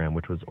Placement Program,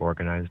 which was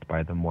organized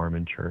by the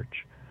Mormon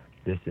Church.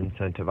 This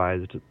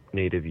incentivized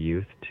Native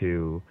youth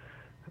to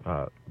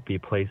be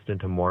placed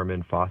into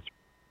Mormon foster.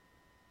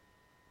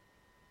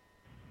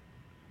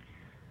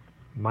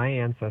 My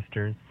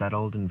ancestors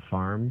settled and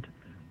farmed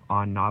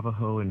on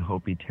Navajo and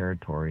Hopi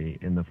territory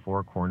in the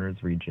Four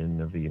Corners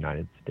region of the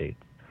United States,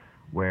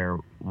 where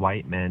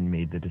white men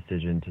made the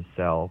decision to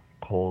sell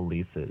coal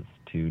leases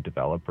to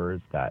developers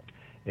that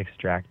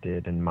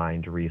extracted and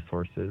mined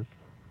resources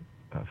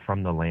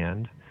from the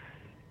land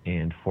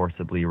and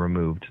forcibly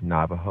removed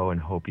Navajo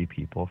and Hopi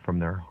people from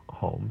their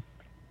homes.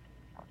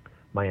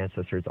 My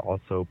ancestors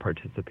also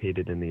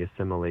participated in the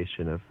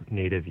assimilation of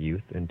Native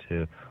youth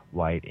into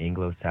white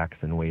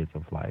Anglo-Saxon ways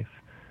of life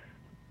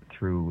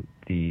through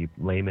the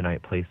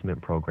Lamanite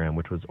Placement Program,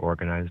 which was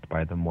organized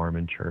by the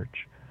Mormon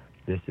Church.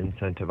 This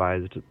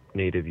incentivized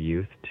Native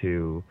youth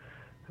to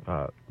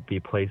be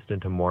placed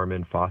into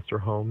Mormon foster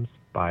homes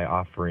by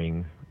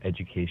offering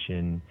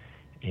education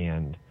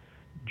and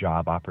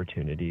job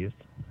opportunities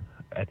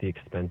at the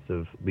expense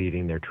of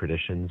leaving their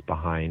traditions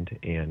behind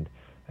and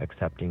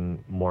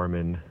accepting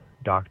Mormon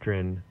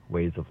doctrine,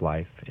 ways of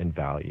life, and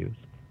values.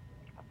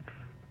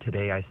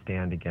 Today I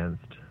stand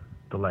against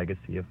the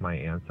legacy of my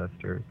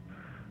ancestors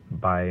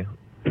by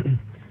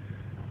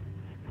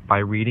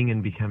reading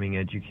and becoming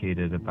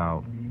educated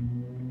about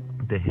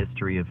the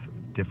history of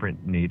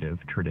different Native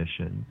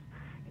traditions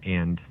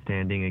and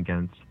standing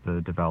against the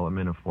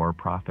development of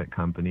for-profit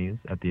companies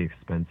at the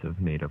expense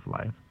of Native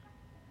life.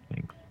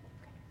 Thanks.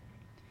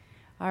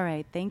 All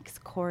right. Thanks,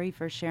 Corey,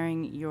 for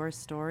sharing your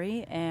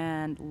story.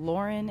 And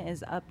Lauren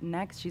is up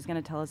next. She's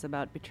going to tell us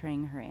about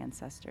betraying her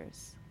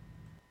ancestors.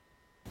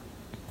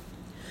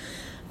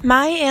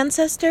 My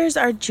ancestors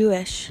are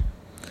Jewish.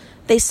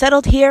 They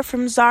settled here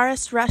from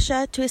Tsarist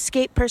Russia to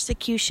escape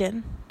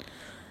persecution.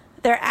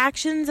 Their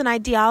actions and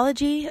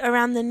ideology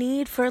around the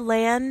need for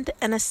land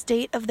and a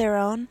state of their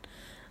own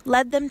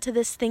led them to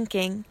this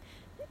thinking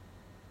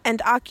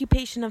and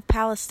occupation of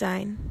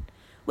Palestine,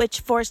 which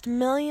forced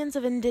millions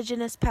of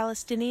indigenous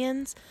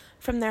Palestinians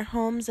from their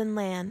homes and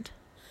land.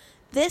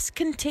 This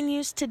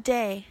continues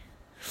today.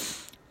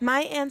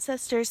 My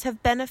ancestors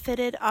have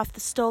benefited off the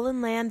stolen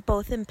land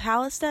both in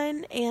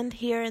Palestine and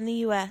here in the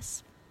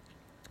U.S.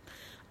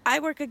 I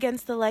work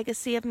against the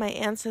legacy of my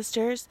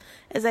ancestors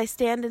as I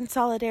stand in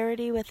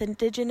solidarity with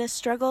indigenous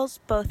struggles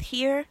both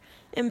here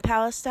in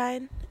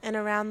Palestine and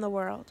around the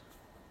world.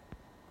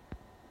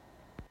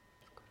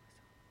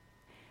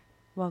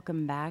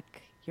 Welcome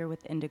back. You're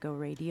with Indigo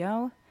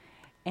Radio.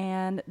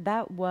 And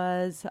that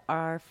was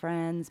our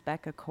friends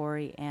Becca,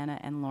 Corey, Anna,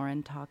 and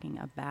Lauren talking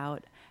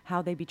about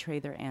how they betray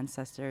their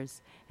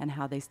ancestors and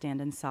how they stand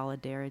in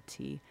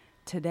solidarity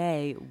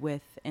today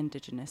with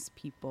indigenous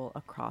people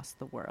across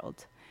the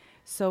world.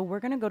 So we're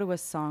going to go to a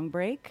song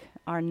break.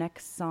 Our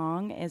next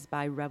song is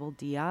by Rebel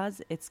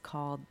Diaz. It's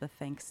called The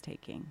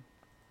Thanks-Taking.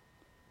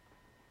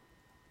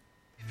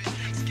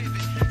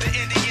 The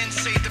Indians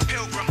saved the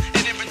pilgrim,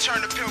 and in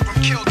return the pilgrim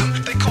killed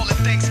him. They call it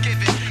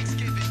Thanksgiving.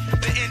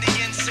 The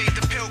Indians saved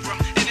the pilgrim,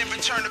 and in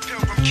return the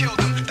pilgrim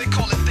killed him. They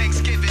call it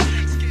Thanksgiving.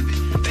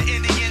 The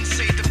Indians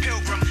saved the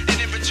pilgrim,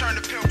 and in return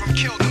the pilgrim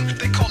killed him.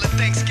 They call it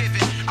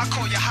Thanksgiving. I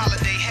call your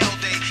holiday hell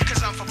day,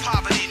 cause I'm for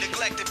poverty,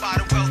 neglected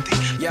by the wealthy.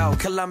 Yo,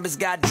 Columbus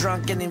got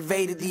drunk and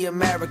invaded the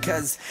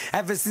Americas.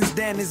 Ever since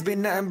then, it's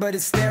been nothing but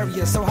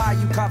hysteria. So how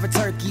you carve a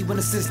turkey when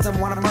the system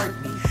wanna murk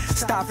me?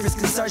 Stop, frisk,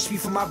 and search me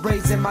for my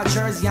braids and my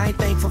jersey. I ain't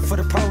thankful for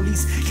the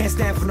police, can't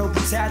stand for no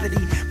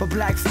brutality. But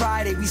Black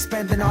Friday, we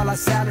spending all our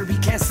salary.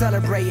 Can't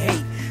celebrate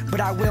hate, but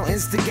I will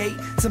instigate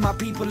to my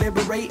people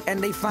liberate.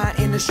 And they find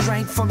inner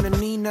strength from the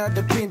Nina,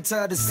 the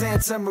Pinta, the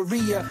Santa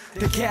Maria,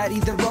 the Caddy,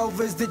 the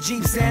Rovers, the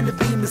Jeeps, and the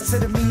Beamers. To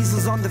the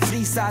measles on the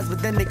free sides,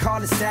 but then they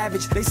call us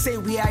savage. They say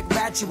we act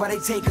ratchet while they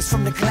take us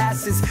from the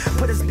classes.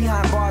 Put us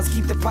behind bars,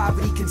 keep the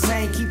poverty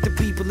contained. Keep the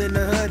people in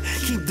the hood,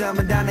 keep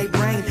dumbing down their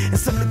brain. And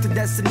some look to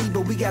destiny,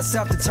 but we got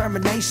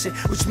self-determination,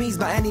 which means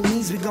by any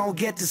means we gon'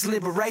 get this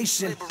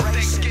liberation.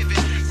 Thanksgiving.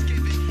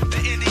 The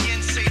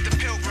Indians saved the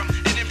pilgrim,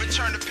 and in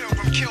return the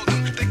pilgrim killed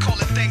him. They call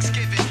it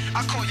Thanksgiving.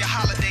 I call your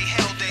holiday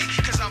hell day,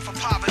 cause I'm for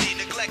poverty,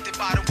 neglected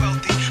by the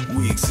wealthy.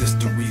 We exist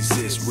to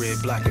resist,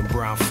 red, black, black and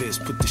brown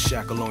fists put the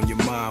shackle on your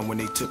mind when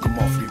they took them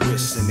off your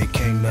wrists. And they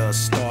came to us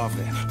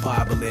starving,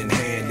 Bible in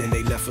hand. And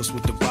they left us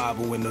with the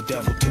Bible and the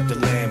devil took the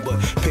land. But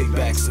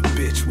payback's a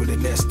bitch with an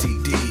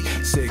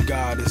STD. Said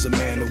God is a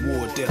man of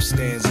war, death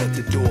stands at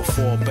the door.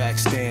 Fall back,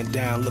 stand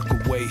down, look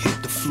away,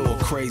 hit the floor.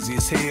 Crazy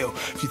as hell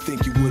if you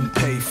think you wouldn't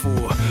pay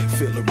for.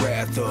 Feel the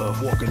wrath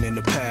of walking in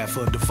the path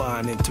of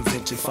divine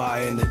intervention.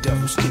 Fire in the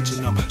devil's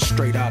kitchen, I'm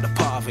straight out of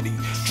poverty.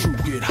 True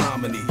good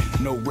harmony,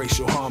 no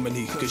racial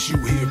harmony, cause you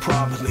hear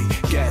properly.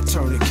 Gad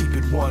Turner, keep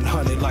it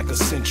 100 like a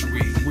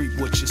century. Reap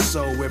what you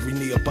sow, every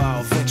knee will bow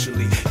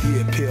eventually.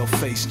 Yeah, pale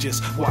face,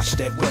 just watch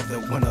that weather.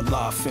 When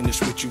Allah finish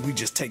with you, we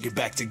just take it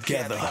back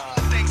together.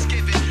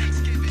 Thanksgiving,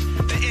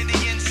 the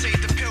Indians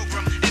saved the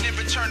pilgrim, and in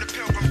return the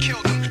pilgrim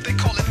killed him. They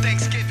call it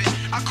Thanksgiving.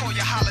 I call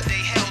your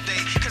holiday hell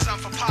day, cause I'm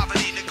for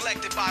poverty,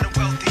 neglected by the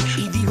wealthy.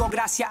 Y digo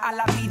gracias a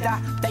la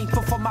vida,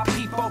 thankful for my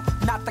people,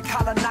 not the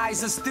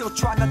colonizers, still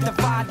trying to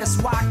divide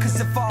us. Why? Cause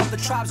if all the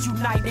tribes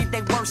united,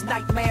 their worst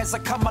nightmares are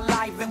come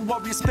alive and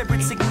warrior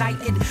spirits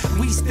ignited.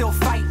 We still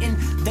fighting,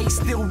 they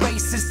still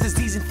racist,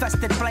 disease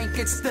infested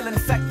blankets, still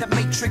infect the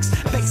matrix.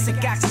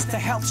 Basic access to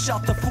health,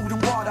 shelter, food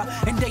and water,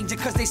 in danger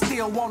cause they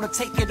still wanna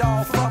take it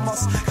all from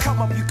us.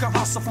 Come up, you can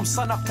hustle from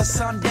sun up to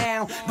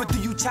sundown, but do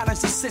you challenge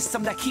the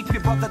system that keep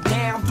your brother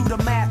down? Through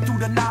the math, through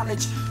the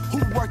knowledge, who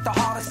worked the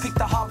hardest, pick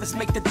the harvest,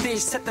 make the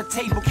dish, set the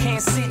table,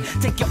 can't sit,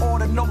 take your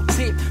order, no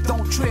tip,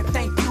 don't trip,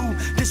 thank you.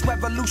 This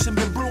revolution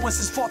been brewing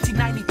since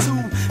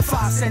 1492,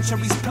 5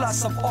 centuries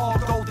plus of all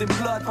golden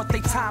blood, but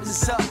they time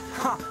is up,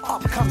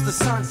 up comes the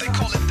sun. They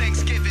call it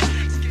Thanksgiving,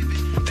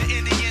 the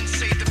Indians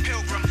saved the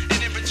pilgrim,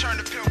 and in return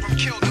the pilgrim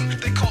killed him.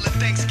 They call it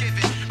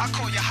Thanksgiving, I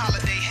call your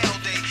holiday hell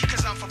day,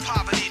 cause I'm for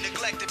poverty,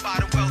 neglected by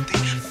the wealthy.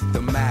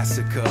 The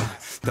massacre,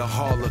 the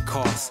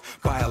Holocaust,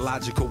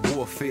 biological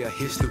warfare,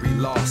 history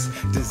lost,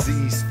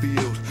 disease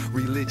filled,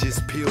 religious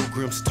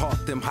pilgrims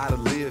taught them how to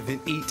live and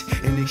eat.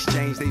 In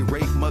exchange, they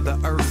raped Mother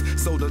Earth,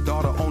 sold a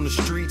daughter on the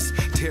streets.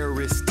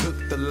 Terrorists took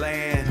the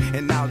land,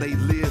 and now they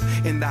live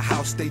in the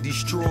house they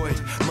destroyed.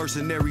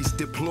 Mercenaries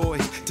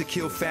deployed to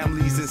kill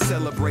families and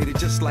celebrate it,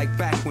 just like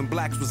back when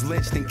blacks was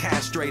lynched and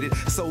castrated,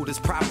 sold as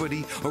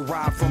property,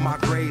 arrived from our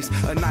graves.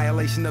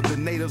 Annihilation of the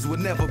natives would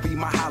never be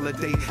my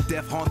holiday.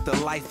 Death haunt the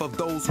life of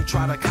those who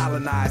try to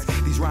colonize.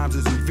 These rhymes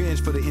is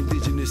revenge for the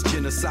indigenous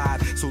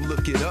genocide. So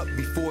look it up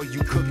before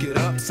you cook it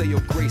up. Say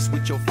your grace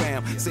with your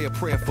fam. Say a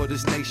prayer for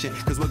this nation.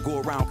 Cause what go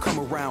around, come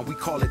around. We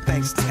call it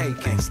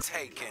Thanksgiving.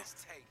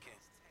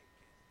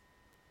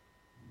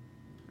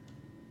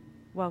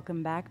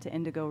 Welcome back to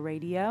Indigo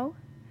Radio.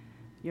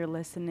 You're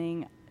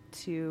listening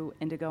to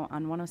Indigo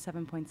on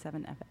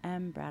 107.7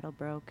 FM,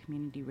 Brattleboro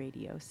Community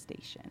Radio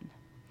Station.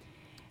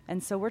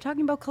 And so we're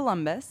talking about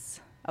Columbus,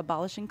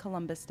 abolishing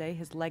Columbus Day,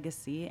 his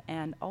legacy,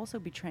 and also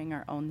betraying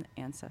our own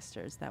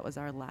ancestors. That was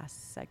our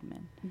last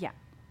segment. Yeah.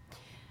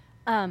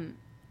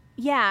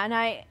 Yeah, and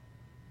I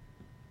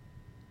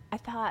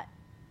thought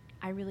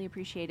I really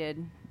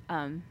appreciated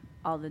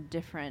all the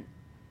different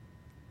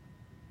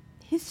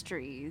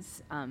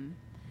histories and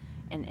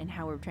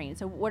how we're trained.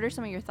 So what are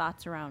some of your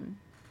thoughts around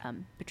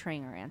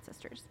betraying our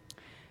ancestors?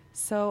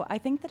 So I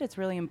think that it's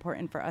really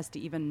important for us to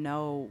even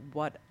know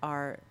what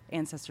our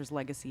ancestors'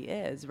 legacy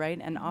is, right?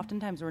 And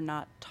oftentimes we're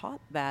not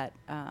taught that.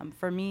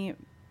 For me,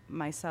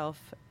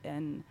 myself,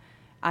 and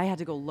I had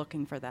to go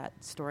looking for that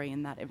story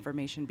and that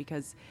information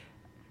because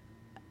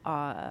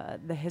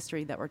the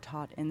history that we're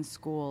taught in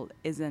school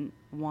isn't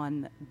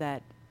one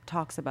that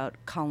talks about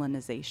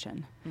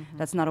colonization. Mm-hmm.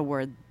 That's not a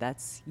word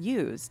that's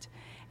used.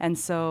 And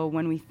so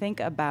when we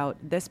think about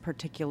this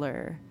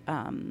particular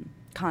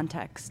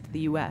context,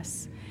 the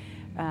U.S.,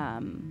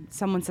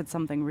 someone said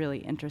something really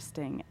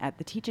interesting at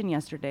the teach-in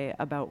yesterday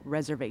about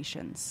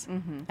reservations.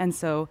 Mm-hmm. And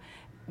so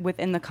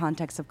within the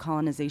context of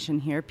colonization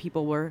here,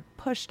 people were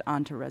pushed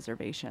onto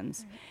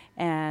reservations.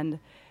 Right. And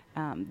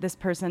this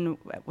person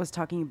was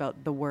talking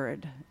about the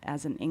word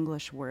as an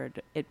English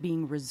word, it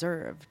being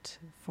reserved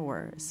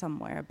for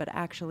somewhere, but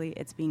actually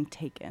it's being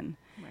taken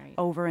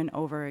over and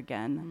over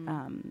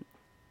again,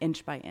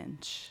 inch by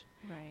inch.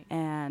 Right.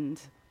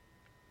 And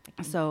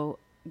so...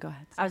 Go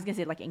ahead. I was going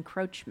to say like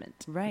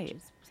encroachment, right? Which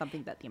is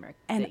something that the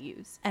Americans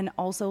use. And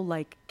also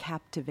like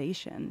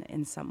captivation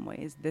in some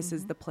ways. This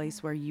is the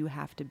place where you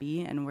have to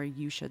be and where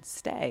you should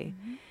stay.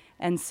 Mm-hmm.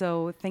 And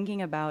so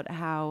thinking about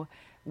how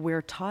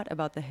we're taught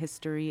about the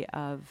history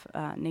of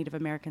Native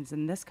Americans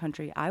in this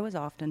country, I was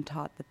often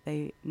taught that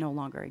they no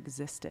longer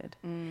existed.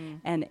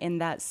 And in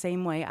that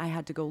same way, I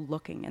had to go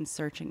looking and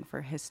searching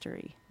for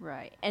history.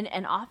 Right.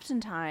 And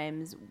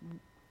oftentimes,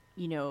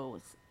 you know,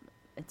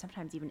 and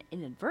sometimes even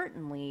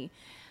inadvertently,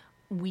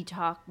 we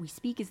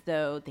speak as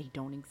though they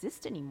don't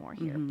exist anymore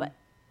here, but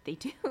they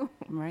do.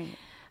 Right.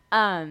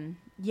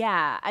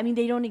 Yeah. I mean,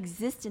 they don't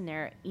exist in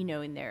their,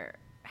 in their,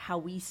 how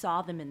we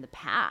saw them in the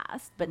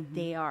past, but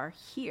they are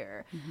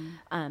here,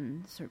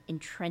 sort of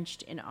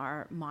entrenched in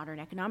our modern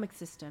economic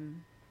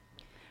system.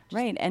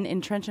 Right, and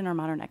entrench in our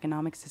modern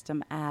economic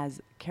system as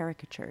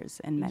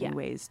caricatures in many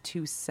ways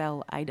to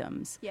sell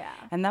items. Yeah.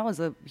 And that was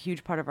a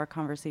huge part of our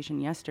conversation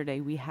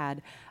yesterday. We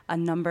had a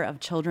number of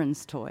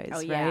children's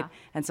toys, right?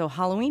 And so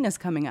Halloween is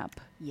coming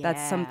up.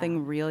 That's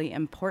something really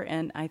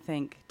important, I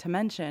think, to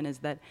mention, is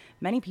that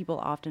many people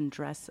often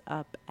dress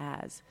up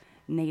as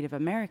Native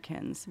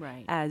Americans,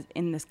 as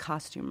in this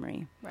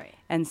costumery. Right.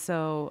 And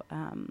so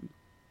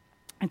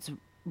it's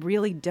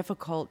really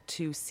difficult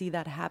to see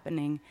that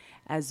happening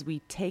as we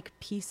take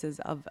pieces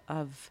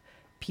of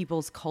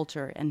people's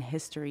culture and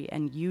history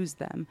and use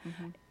them.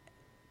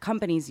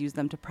 Companies use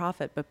them to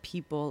profit, but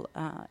people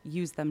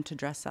use them to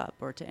dress up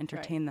or to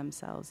entertain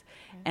themselves.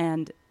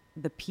 And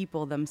the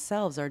people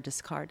themselves are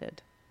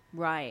discarded.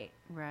 Right.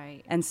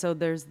 And so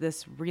there's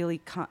this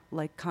really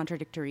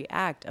contradictory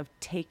act of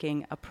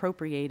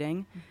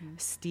appropriating,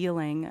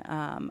 stealing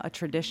a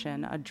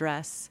tradition, a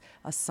dress,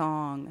 a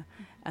song,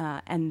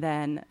 and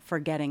then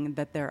forgetting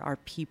that there are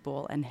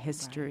people and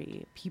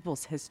history,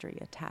 people's history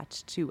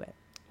attached to it.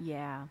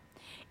 Yeah.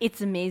 It's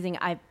amazing.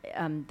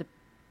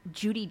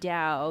 Judy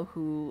Dow,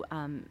 who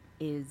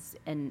is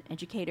an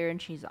educator,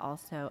 and she's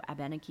also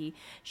Abenaki,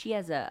 she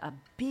has a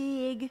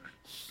big,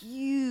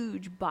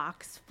 huge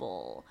box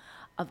full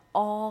of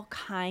all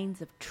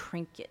kinds of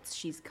trinkets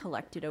she's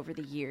collected over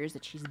the years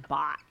that she's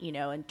bought,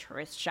 in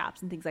tourist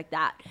shops and things like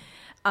that,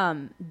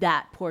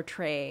 that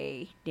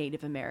portray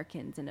Native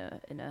Americans in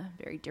a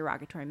very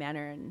derogatory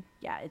manner. And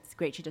yeah, it's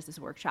great. She does this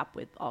workshop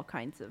with all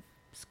kinds of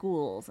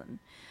schools, and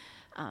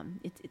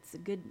it's a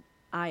good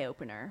eye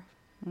opener.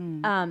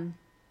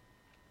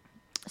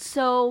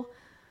 So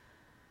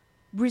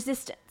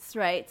resistance,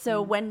 right?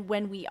 So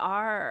when we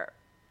are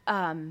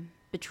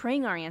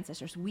betraying our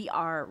ancestors, we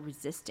are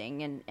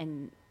resisting,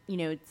 and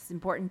it's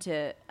important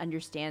to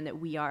understand that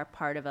we are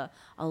part of a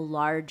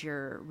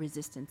larger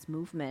resistance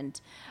movement.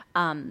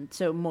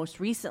 So most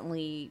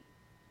recently,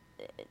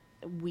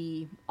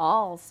 we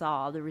all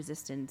saw the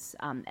resistance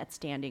at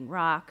Standing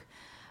Rock.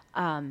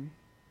 And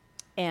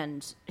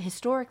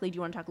historically, do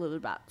you want to talk a little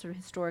bit about sort of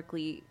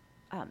historically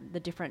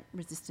the different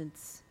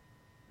resistance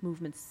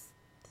movements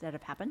that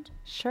have happened?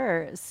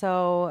 Sure.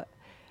 So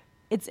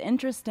it's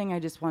interesting. I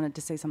just wanted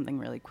to say something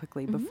really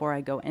quickly before I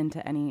go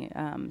into any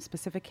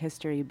specific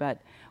history. But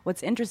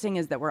what's interesting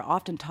is that we're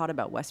often taught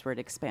about westward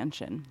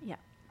expansion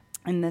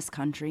in this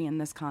country, in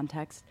this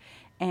context.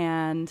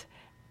 And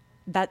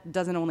that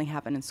doesn't only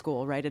happen in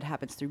school, right? It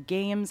happens through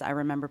games. I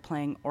remember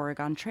playing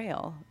Oregon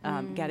Trail,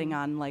 getting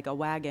on like a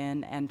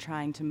wagon and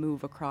trying to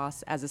move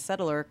across, as a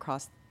settler,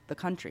 across the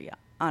country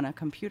on a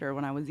computer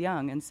when I was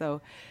young. And so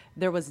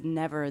there was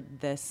never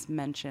this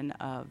mention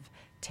of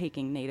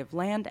taking native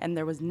land, and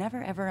there was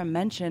never ever a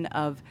mention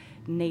of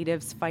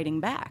natives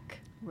fighting back.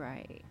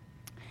 Right.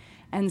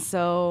 And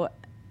so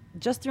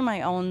just through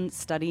my own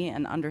study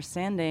and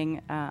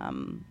understanding,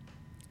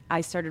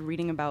 I started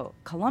reading about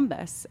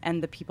Columbus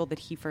and the people that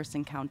he first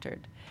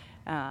encountered,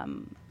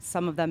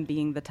 some of them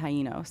being the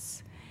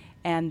Taínos,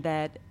 and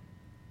that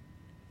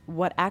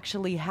what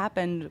actually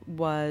happened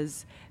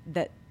was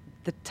that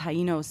the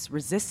Taínos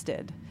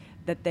resisted,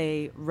 that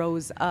they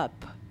rose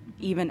up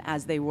even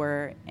as they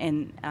were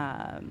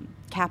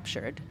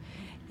captured,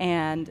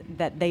 and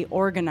that they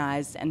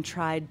organized and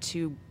tried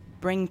to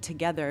bring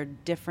together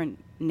different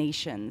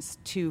nations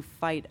to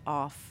fight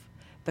off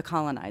the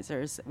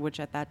colonizers, which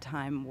at that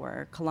time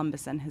were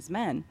Columbus and his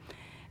men.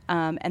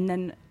 And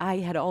then I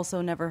had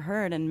also never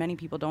heard, and many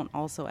people don't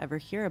also ever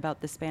hear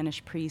about the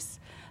Spanish priest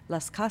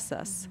Las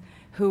Casas,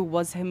 who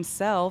was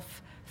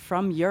himself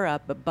from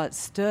Europe, but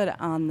stood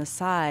on the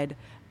side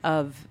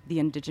of the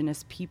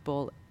indigenous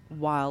people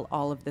while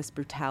all of this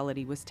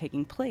brutality was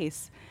taking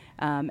place.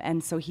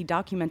 And so he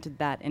documented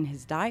that in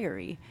his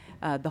diary,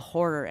 the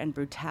horror and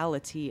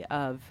brutality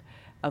of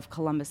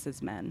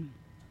Columbus's men.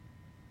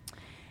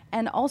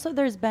 And also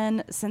there's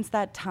been, since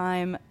that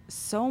time,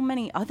 so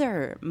many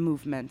other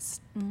movements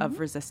of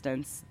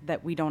resistance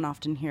that we don't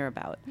often hear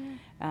about.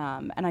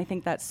 And I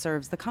think that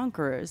serves the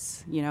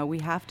conquerors. We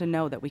have to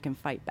know that we can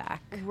fight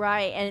back.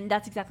 Right, and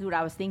that's exactly what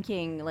I was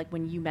thinking, like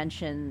when you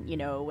mentioned,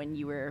 when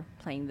you were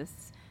playing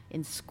this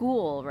in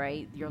school,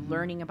 right? You're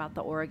learning about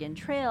the Oregon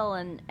Trail,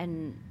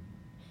 and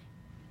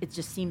it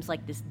just seems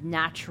like this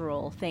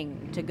natural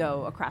thing to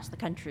go across the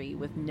country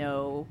with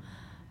no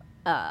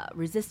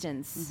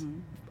resistance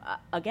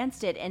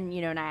against it. And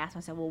and I asked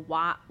myself,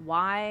 well,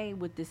 why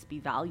would this be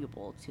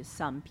valuable to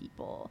some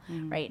people,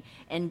 right?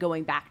 And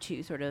going back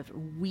to sort of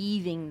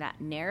weaving that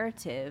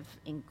narrative,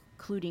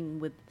 including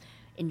with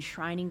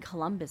enshrining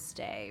Columbus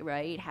Day,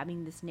 right?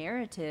 Having this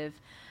narrative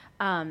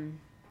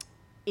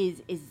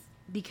is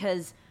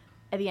because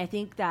I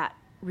think that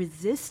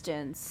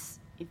resistance,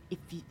 if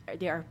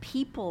there are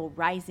people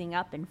rising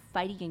up and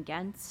fighting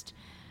against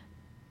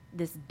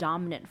this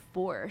dominant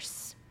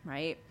force,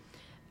 right?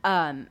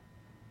 Then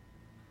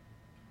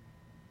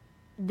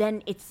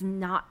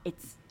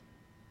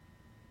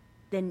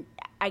then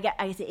I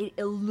guess it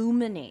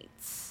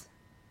illuminates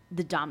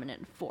the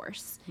dominant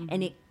force,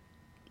 and it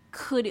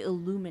could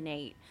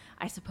illuminate,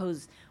 I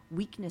suppose,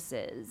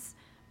 weaknesses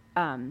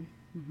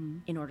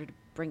in order to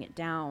bring it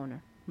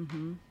down.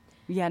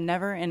 Yeah,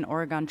 never in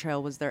Oregon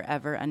Trail was there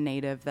ever a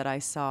native that I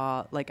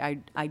saw. Like,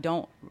 I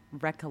don't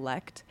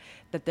recollect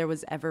that there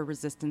was ever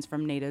resistance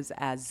from natives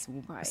as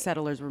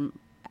settlers were,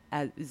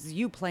 as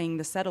you playing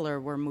the settler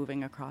were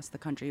moving across the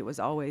country. It was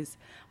always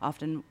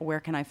often, where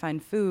can I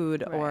find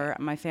food, or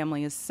my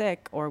family is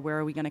sick, or where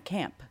are we going to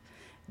camp?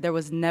 There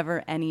was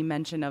never any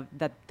mention of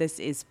that this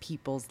is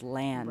people's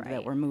land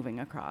that we're moving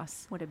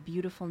across. What a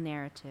beautiful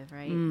narrative,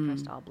 right? For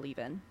us to all believe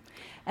in.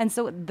 And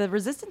so the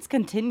resistance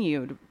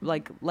continued.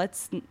 Like,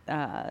 let's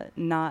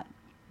not,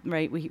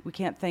 right? We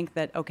can't think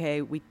that,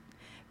 okay,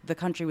 the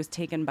country was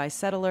taken by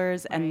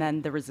settlers and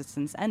then the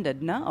resistance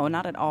ended. No,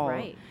 not at all.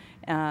 Right.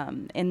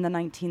 In the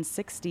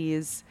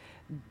 1960s,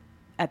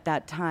 at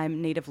that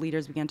time, Native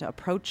leaders began to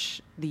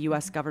approach the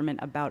U.S. government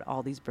about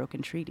all these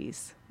broken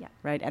treaties. Yeah.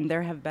 Right. And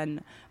there have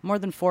been more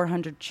than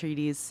 400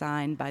 treaties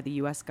signed by the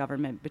U.S.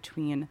 government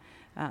between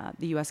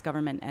the U.S.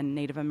 government and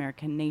Native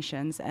American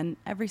nations, and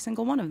every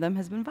single one of them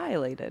has been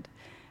violated.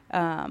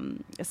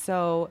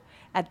 So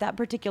at that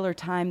particular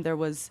time, there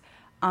was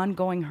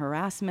ongoing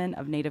harassment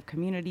of Native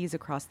communities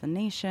across the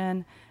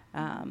nation.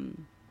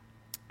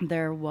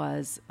 There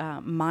was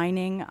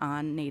mining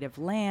on Native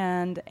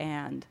land,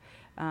 and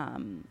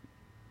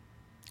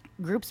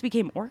groups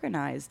became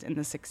organized in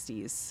the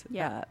 60s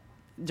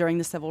during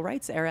the Civil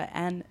Rights era,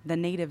 and the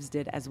Natives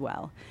did as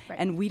well. Right.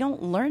 And we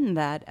don't learn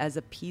that as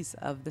a piece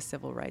of the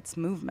Civil Rights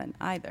movement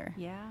either.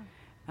 Yeah.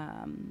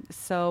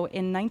 So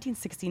in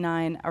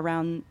 1969,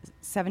 around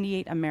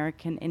 78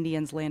 American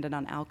Indians landed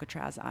on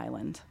Alcatraz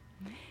Island.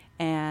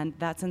 And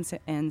that's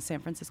in San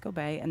Francisco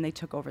Bay, and they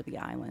took over the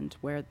island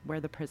where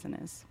the prison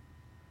is.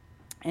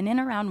 And in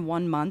around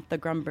 1 month,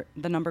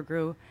 the number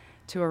grew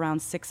to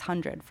around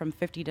 600 from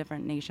 50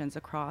 different nations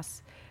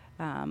across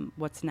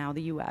what's now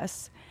the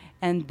U.S.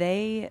 And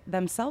they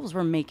themselves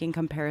were making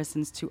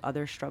comparisons to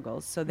other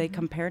struggles. So they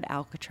compared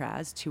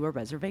Alcatraz to a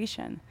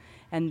reservation.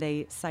 And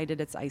they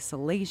cited its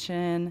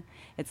isolation,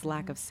 its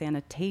lack of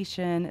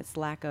sanitation, its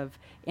lack of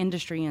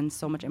industry and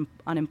so much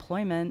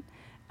unemployment,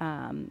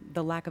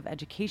 the lack of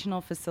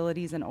educational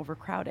facilities and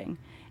overcrowding.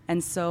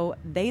 And so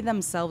they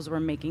themselves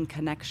were making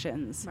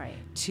connections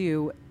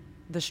to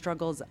the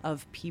struggles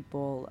of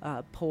people,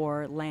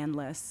 poor,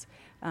 landless,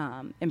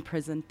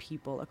 imprisoned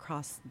people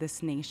across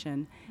this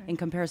nation in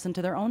comparison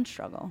to their own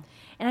struggle.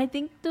 And I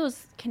think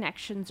those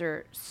connections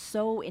are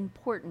so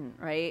important,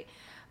 right?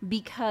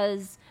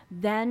 Because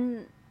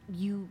then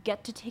you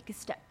get to take a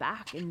step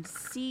back and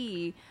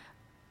see,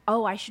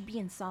 oh, I should be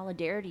in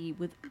solidarity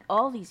with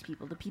all these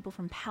people, the people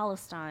from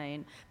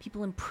Palestine,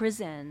 people in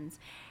prisons.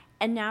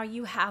 And now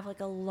you have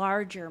like a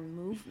larger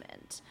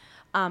movement.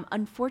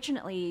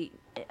 Unfortunately,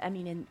 I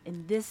mean,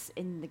 in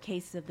the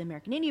case of the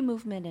American Indian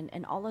movement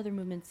and all other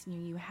movements,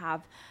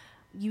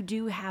 you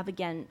do have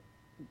again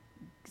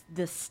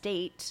the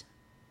state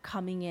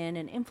coming in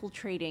and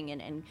infiltrating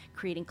and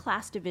creating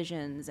class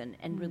divisions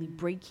and really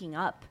breaking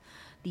up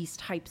these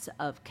types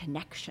of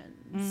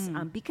connections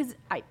because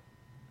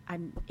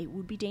it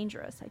would be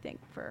dangerous, I think,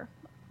 for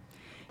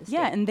the state.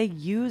 Yeah, and they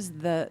use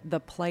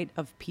the plight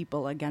of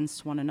people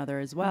against one another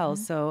as well.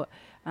 So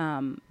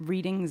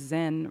reading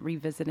Zinn,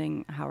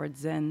 revisiting Howard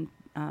Zinn,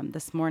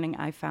 this morning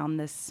I found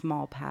this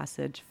small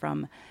passage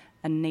from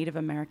a Native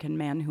American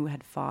man who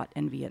had fought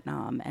in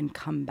Vietnam and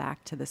come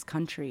back to this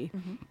country.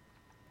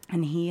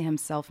 And he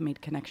himself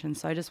made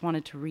connections. So I just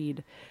wanted to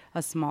read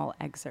a small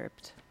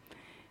excerpt.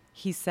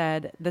 He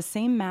said, "The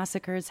same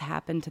massacres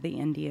happened to the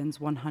Indians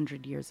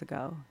 100 years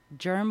ago.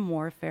 Germ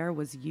warfare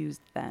was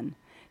used then.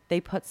 They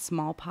put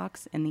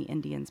smallpox in the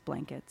Indians'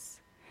 blankets.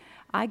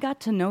 I got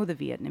to know the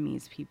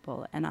Vietnamese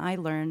people, and I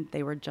learned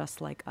they were just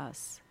like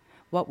us.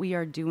 What we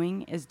are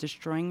doing is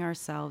destroying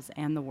ourselves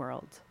and the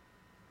world."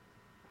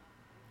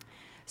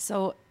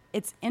 So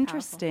it's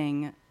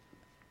interesting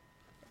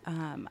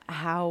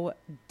how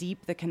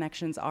deep the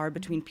connections are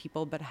between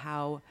people, but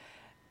how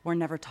we're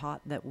never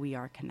taught that we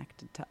are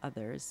connected to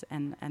others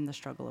and the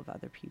struggle of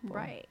other people.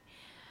 Right.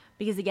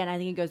 Because, again, I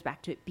think it goes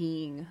back to it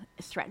being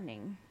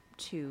threatening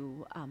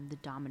to the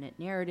dominant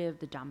narrative,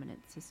 the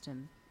dominant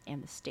system,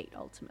 and the state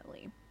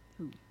ultimately.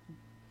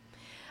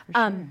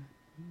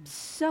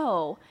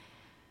 So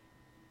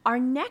our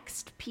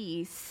next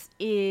piece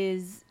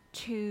is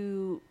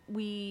you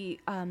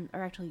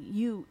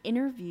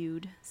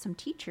interviewed some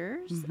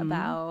teachers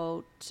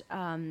about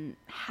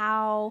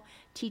how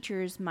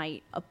teachers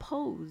might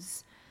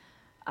oppose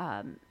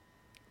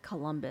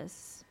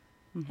Columbus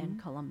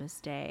and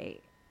Columbus Day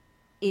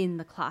in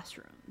the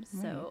classrooms.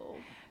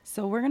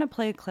 So we're going to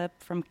play a clip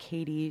from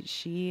Katie.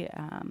 She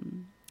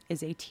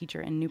is a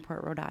teacher in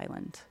Newport, Rhode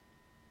Island.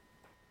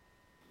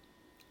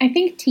 I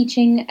think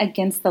teaching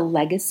against the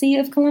legacy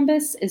of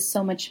Columbus is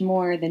so much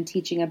more than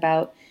teaching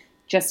about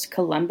just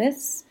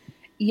Columbus.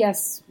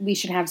 Yes, we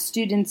should have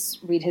students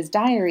read his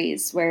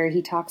diaries where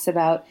he talks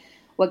about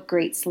what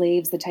great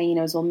slaves the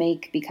Tainos will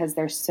make because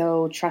they're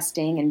so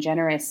trusting and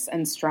generous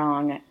and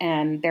strong.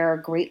 And there are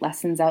great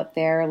lessons out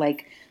there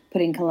like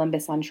putting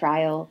Columbus on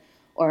trial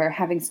or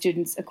having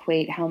students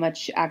equate how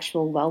much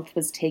actual wealth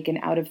was taken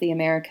out of the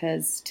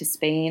Americas to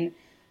Spain.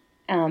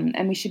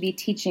 And we should be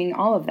teaching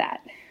all of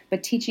that.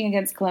 But teaching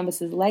against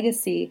Columbus's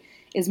legacy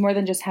is more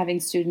than just having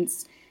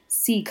students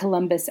see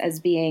Columbus as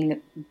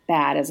being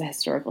bad as a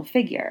historical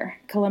figure.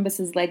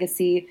 Columbus's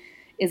legacy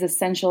is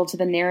essential to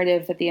the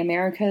narrative that the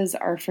Americas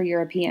are for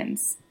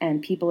Europeans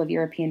and people of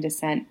European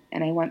descent.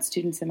 And I want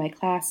students in my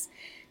class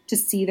to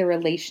see the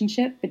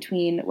relationship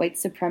between white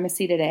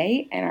supremacy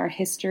today and our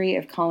history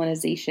of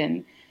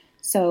colonization.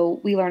 So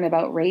we learn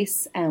about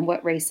race and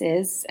what race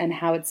is and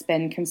how it's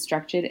been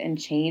constructed and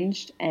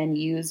changed and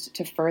used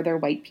to further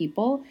white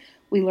people.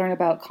 We learn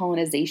about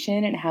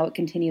colonization and how it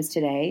continues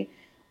today.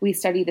 We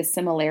study the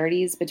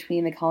similarities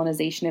between the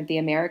colonization of the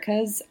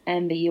Americas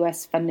and the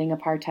U.S. funding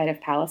apartheid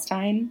of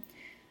Palestine.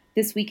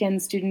 This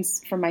weekend,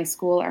 students from my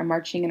school are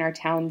marching in our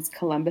town's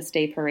Columbus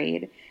Day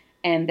Parade,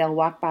 and they'll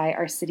walk by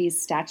our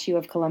city's statue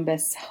of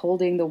Columbus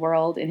holding the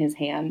world in his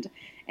hand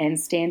and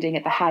standing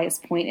at the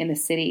highest point in the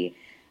city.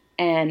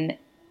 And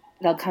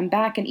they'll come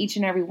back, and each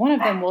and every one of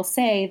them will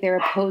say they're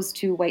opposed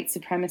to white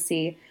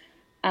supremacy.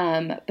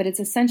 But it's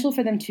essential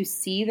for them to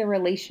see the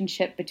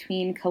relationship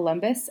between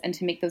Columbus and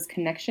to make those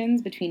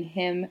connections between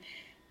him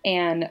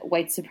and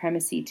white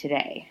supremacy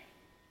today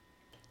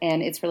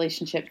and its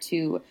relationship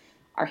to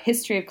our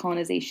history of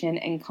colonization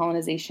and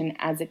colonization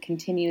as it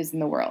continues in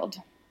the world.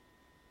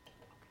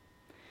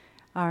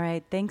 All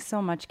right. Thanks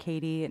so much,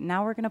 Katie.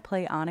 Now we're going to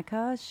play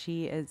Annika.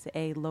 She is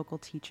a local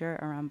teacher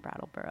around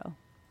Brattleboro.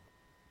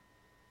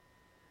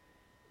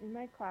 In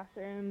my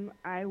classroom,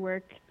 I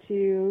work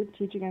to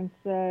teach against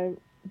the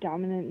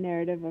dominant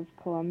narrative of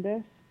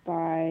Columbus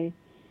by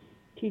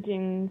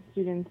teaching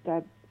students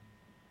that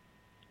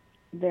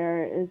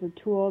there is a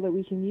tool that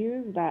we can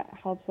use that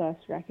helps us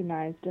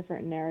recognize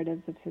different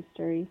narratives of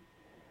history.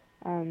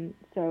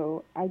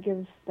 So I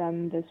give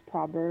them this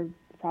proverb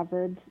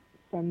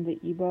from the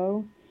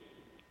Igbo.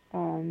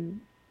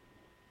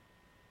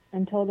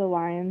 Until the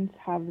lions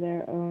have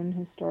their own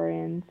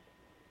historians,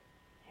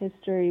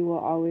 history will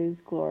always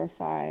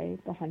glorify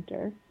the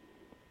hunter.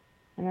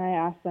 And I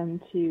asked them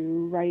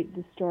to write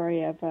the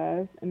story of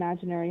an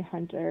imaginary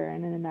hunter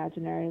and an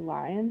imaginary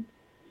lion.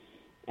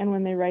 And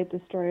when they write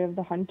the story of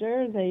the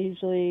hunter, they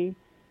usually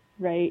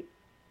write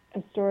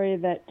a story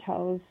that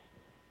tells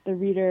the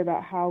reader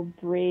about how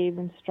brave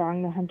and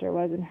strong the hunter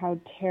was and how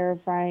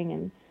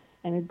terrifying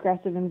and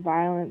aggressive and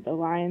violent the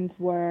lions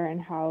were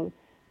and how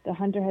the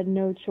hunter had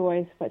no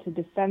choice but to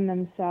defend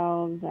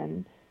themselves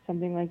and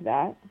something like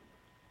that.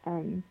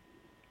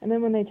 And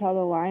then when they tell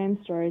the lion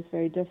story, it's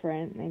very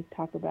different. They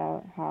talk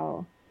about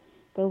how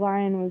the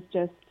lion was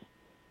just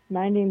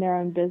minding their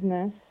own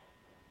business,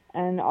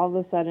 and all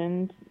of a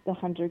sudden the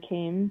hunter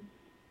came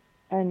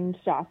and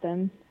shot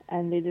them,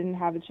 and they didn't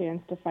have a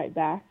chance to fight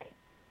back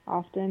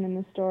often in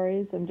the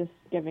stories. I'm just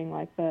giving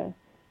like the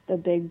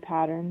big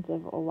patterns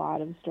of a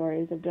lot of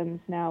stories. I've done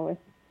this now with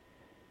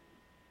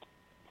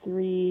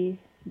 3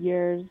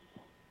 years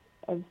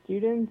of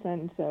students,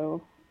 and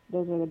so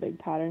those are the big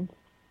patterns.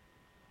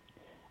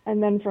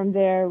 And then from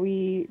there,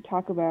 we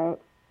talk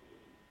about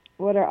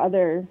what are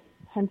other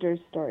hunter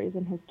stories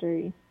in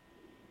history.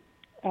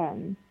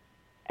 And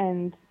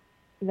then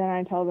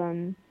I tell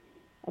them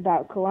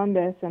about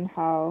Columbus and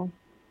how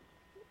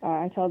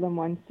I tell them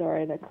one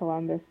story that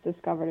Columbus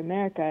discovered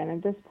America. And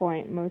at this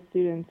point, most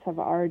students have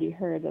already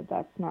heard that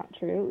that's not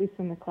true, at least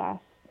in the class.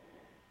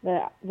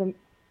 The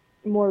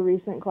more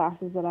recent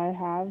classes that I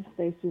have,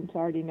 the students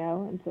already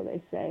know, and so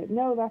they say,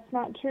 no, that's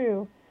not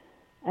true.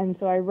 And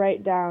so I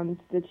write down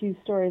the 2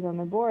 stories on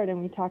the board,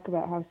 and we talk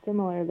about how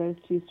similar those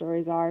 2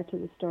 stories are to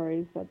the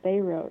stories that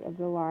they wrote of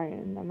the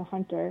lion and the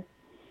hunter.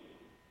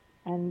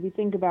 And we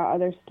think about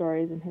other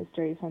stories in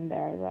history from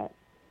there that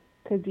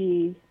could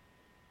be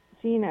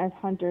seen as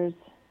hunters'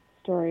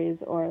 stories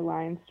or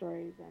lion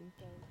stories. And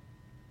so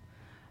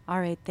All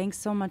right. Thanks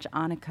so much,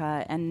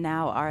 Annika. And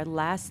now our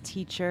last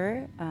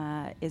teacher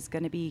is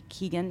going to be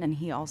Keegan, and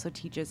he also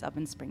teaches up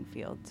in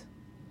Springfield.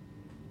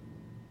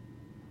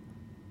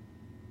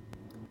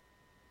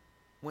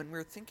 When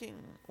we're thinking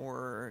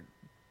or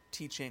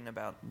teaching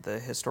about the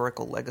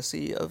historical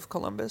legacy of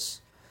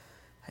Columbus,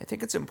 I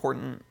think it's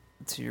important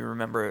to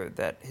remember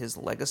that his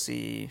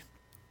legacy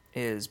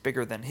is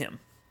bigger than him.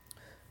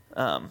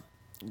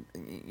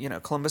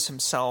 Columbus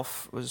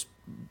himself was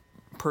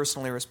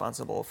personally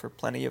responsible for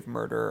plenty of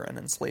murder and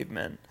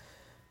enslavement,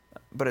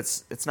 but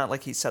it's not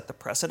like he set the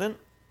precedent.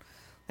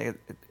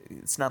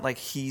 It's not like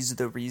he's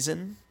the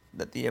reason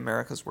that the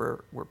Americas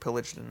were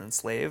pillaged and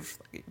enslaved.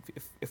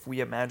 If we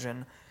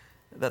imagine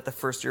that the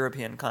first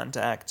European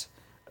contact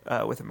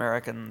with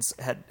Americans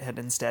had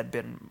instead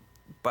been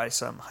by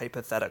some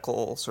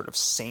hypothetical sort of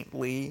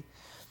saintly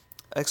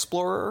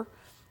explorer,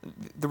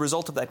 the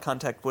result of that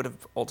contact would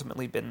have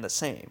ultimately been the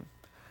same.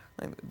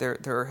 There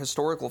are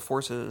historical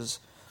forces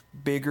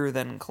bigger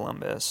than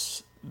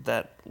Columbus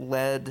that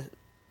led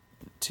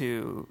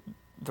to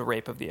the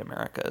rape of the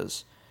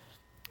Americas.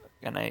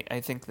 And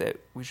I think that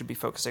we should be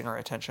focusing our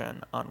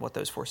attention on what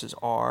those forces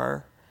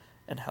are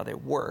and how they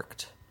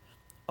worked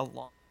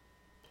along.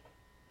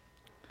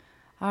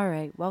 All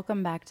right,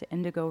 welcome back to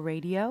Indigo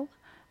Radio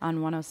on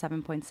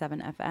 107.7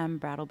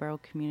 FM, Brattleboro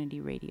Community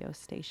Radio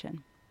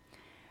Station.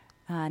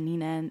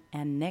 Nina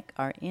and Nick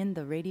are in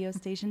the radio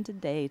station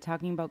today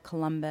talking about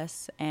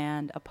Columbus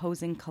and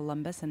opposing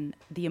Columbus and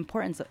the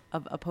importance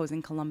of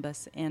opposing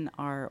Columbus in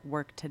our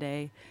work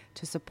today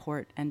to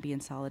support and be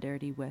in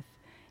solidarity with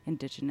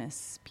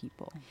Indigenous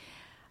people.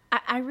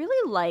 I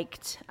really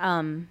liked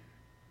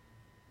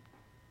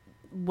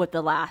what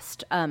the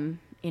last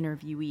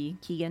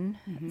interviewee, Keegan,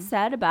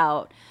 said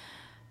about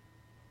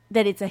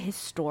that it's a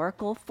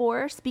historical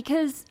force,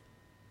 because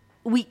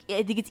I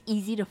think it's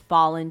easy to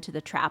fall into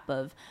the trap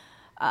of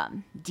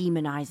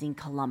demonizing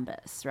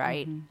Columbus,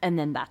 right? And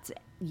then that's it.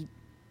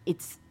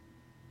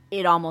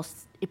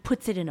 It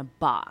puts it in a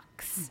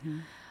box,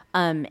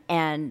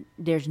 and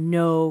there's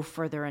no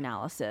further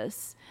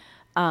analysis.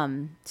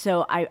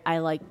 So I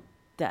like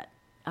that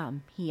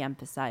he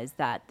emphasized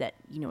that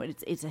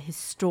it's a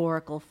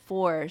historical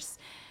force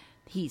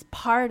he's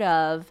part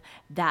of,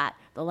 that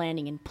the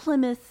landing in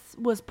Plymouth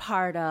was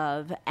part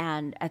of,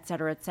 and et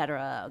cetera,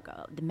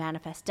 the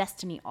Manifest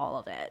Destiny, all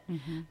of it.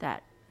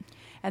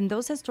 And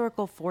those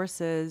historical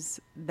forces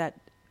that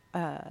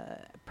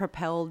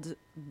propelled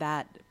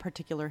that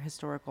particular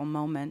historical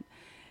moment,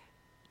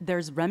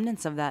 there's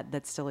remnants of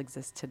that still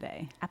exist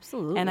today.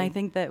 Absolutely. And I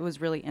think that was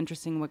really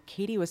interesting what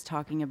Katie was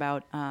talking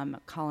about,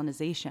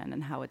 colonization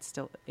and how it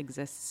still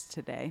exists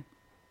today,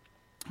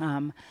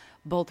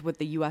 both with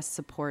the U.S.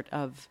 support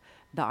of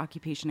the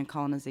occupation and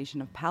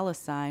colonization of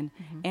Palestine,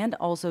 and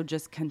also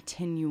just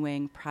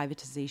continuing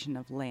privatization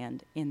of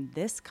land in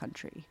this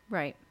country.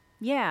 Right.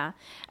 Yeah.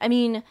 I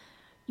mean,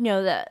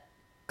 the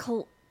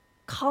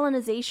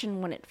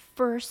colonization, when it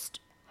first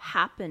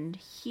happened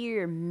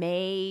here,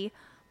 may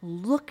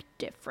look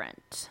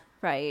different,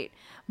 right?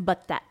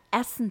 But that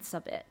essence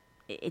of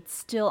it's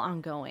still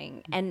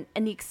ongoing. And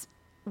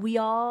we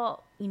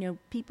all,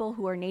 people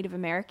who are Native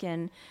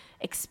American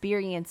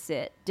experience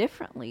it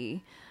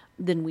differently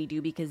than we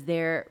do, because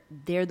they're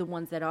the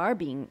ones that are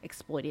being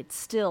exploited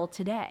still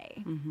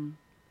today.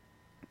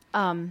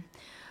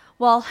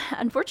 Well,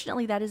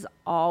 unfortunately, that is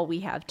all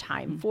we have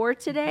time for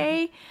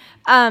today.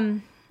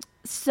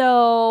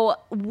 So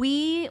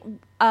we,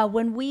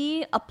 when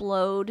we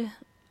upload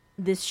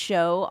this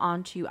show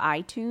onto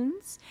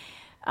iTunes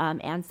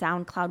and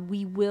SoundCloud,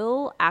 we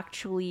will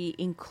actually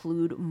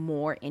include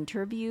more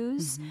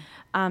interviews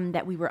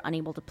that we were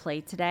unable to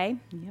play today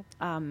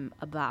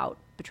about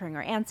betraying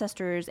our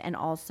ancestors, and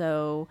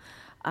also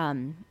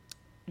in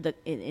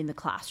the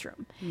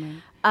classroom.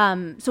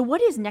 So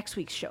what is next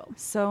week's show?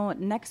 So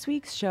next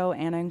week's show,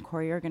 Anna and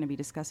Corey are going to be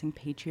discussing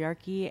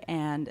patriarchy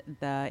and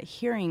the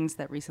hearings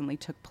that recently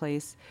took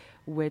place,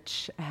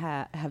 which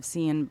have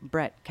seen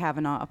Brett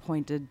Kavanaugh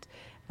appointed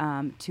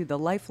to the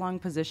lifelong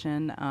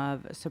position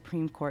of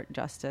Supreme Court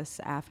Justice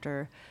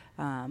after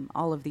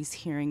all of these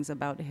hearings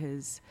about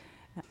his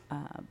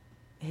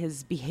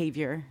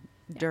behavior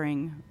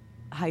during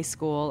high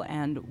school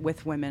and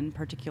with women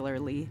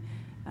particularly.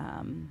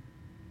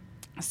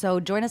 So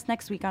join us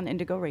next week on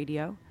Indigo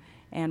Radio,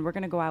 and we're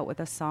going to go out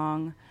with a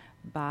song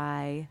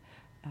by...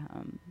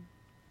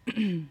 do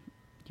you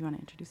want to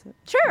introduce it?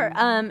 Sure.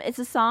 It's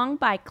a song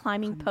by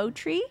Climbing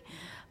Poetry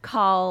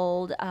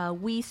called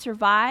We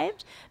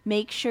Survived.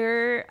 Make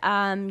sure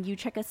you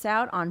check us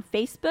out on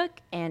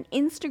Facebook and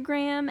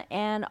Instagram,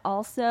 and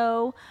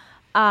also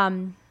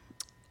on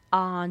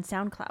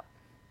SoundCloud.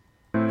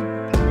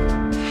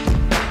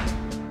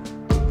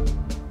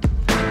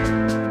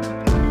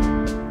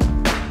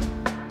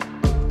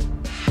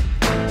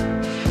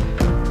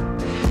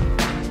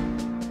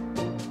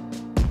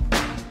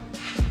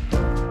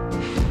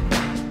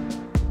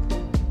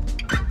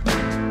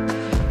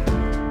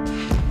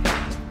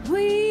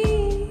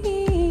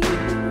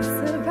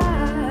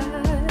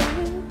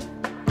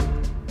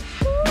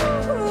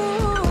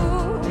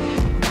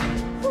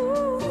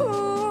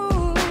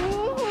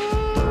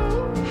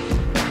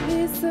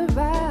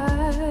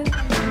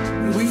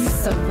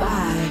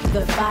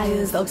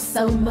 Of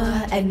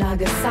Selma and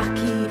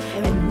Nagasaki,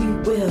 and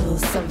we will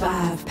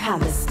survive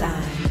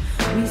Palestine.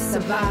 We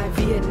survived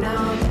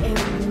Vietnam and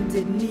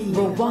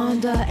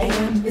Rwanda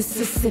and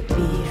Mississippi.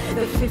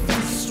 The 50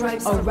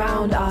 stripes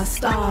around our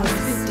stars,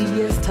 50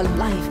 years to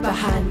life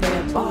behind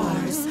their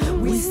bars.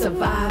 We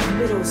survived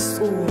middle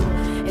school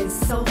and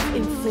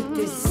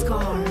self-inflicted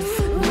scars,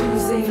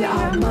 losing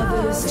our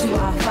mothers to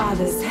our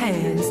fathers'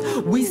 hands.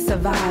 We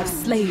survived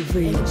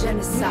slavery and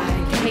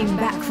genocide, came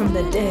back from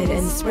the dead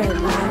and spread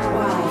like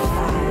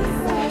wildfire.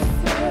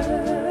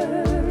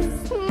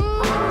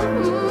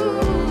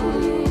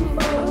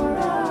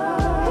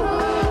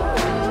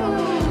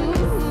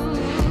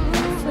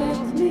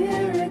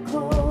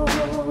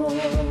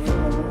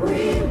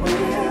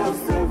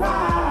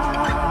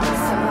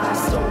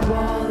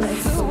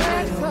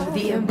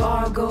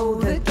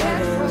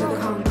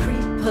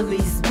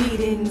 Police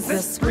beatings, the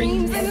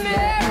screams and the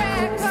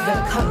echoes,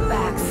 the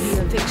cutbacks,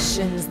 the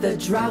evictions, the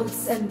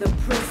droughts and the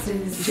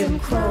prisons, Jim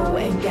Crow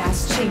and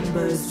gas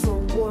chambers for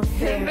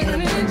warfare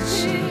and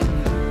lynching.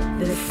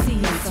 The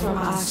seeds from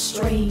our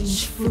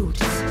strange fruit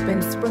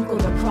been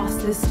sprinkled across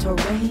this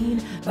terrain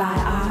by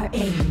our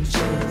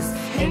angels.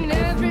 And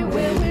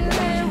everywhere we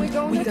land, we're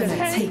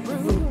gonna take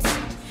root.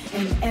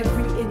 And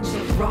every inch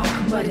of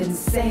rock, mud, and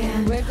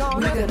sand, we're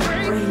gonna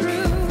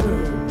break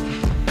through.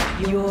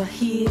 You're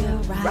here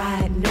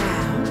right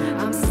now.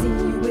 I'm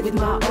seeing you with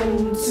my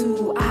own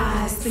two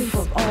eyes. Think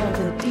of all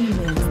the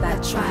demons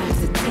that tried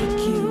to take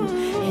you,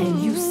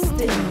 and you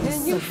still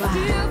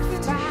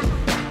survive.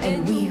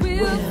 And we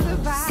will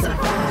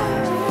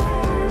survive.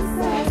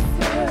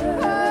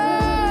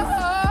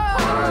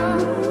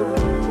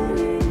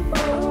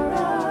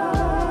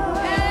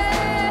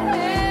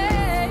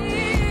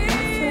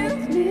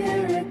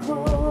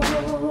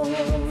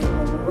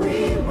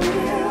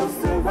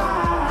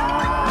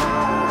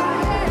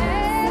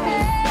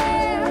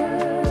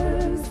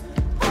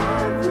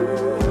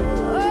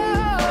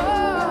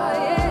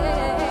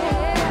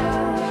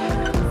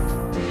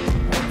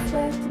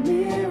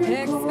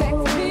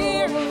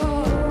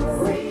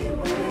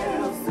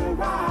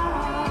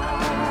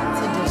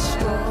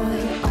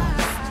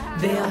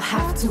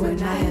 Have to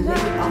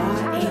annihilate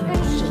our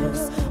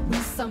angels. We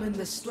summon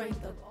the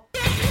strength of all.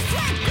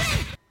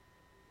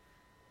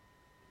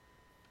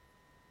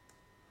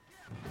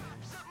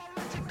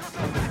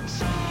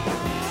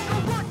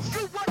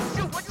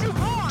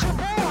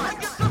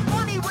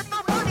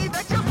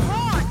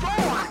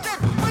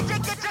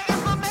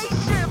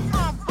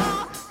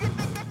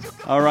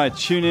 All right,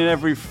 tune in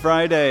every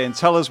Friday and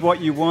tell us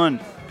what you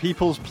want.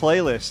 People's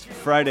Playlist,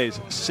 Fridays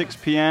 6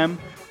 p.m.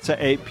 to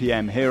 8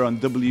 p.m. here on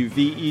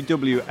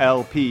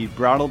WVEWLP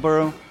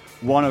Brattleboro,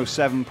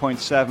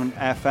 107.7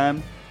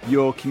 FM,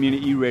 your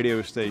community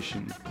radio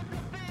station.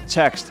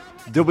 Text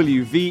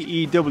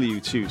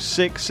WVEW to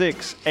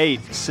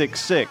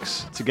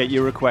 66866 to get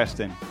your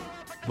request in.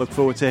 Look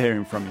forward to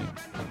hearing from you.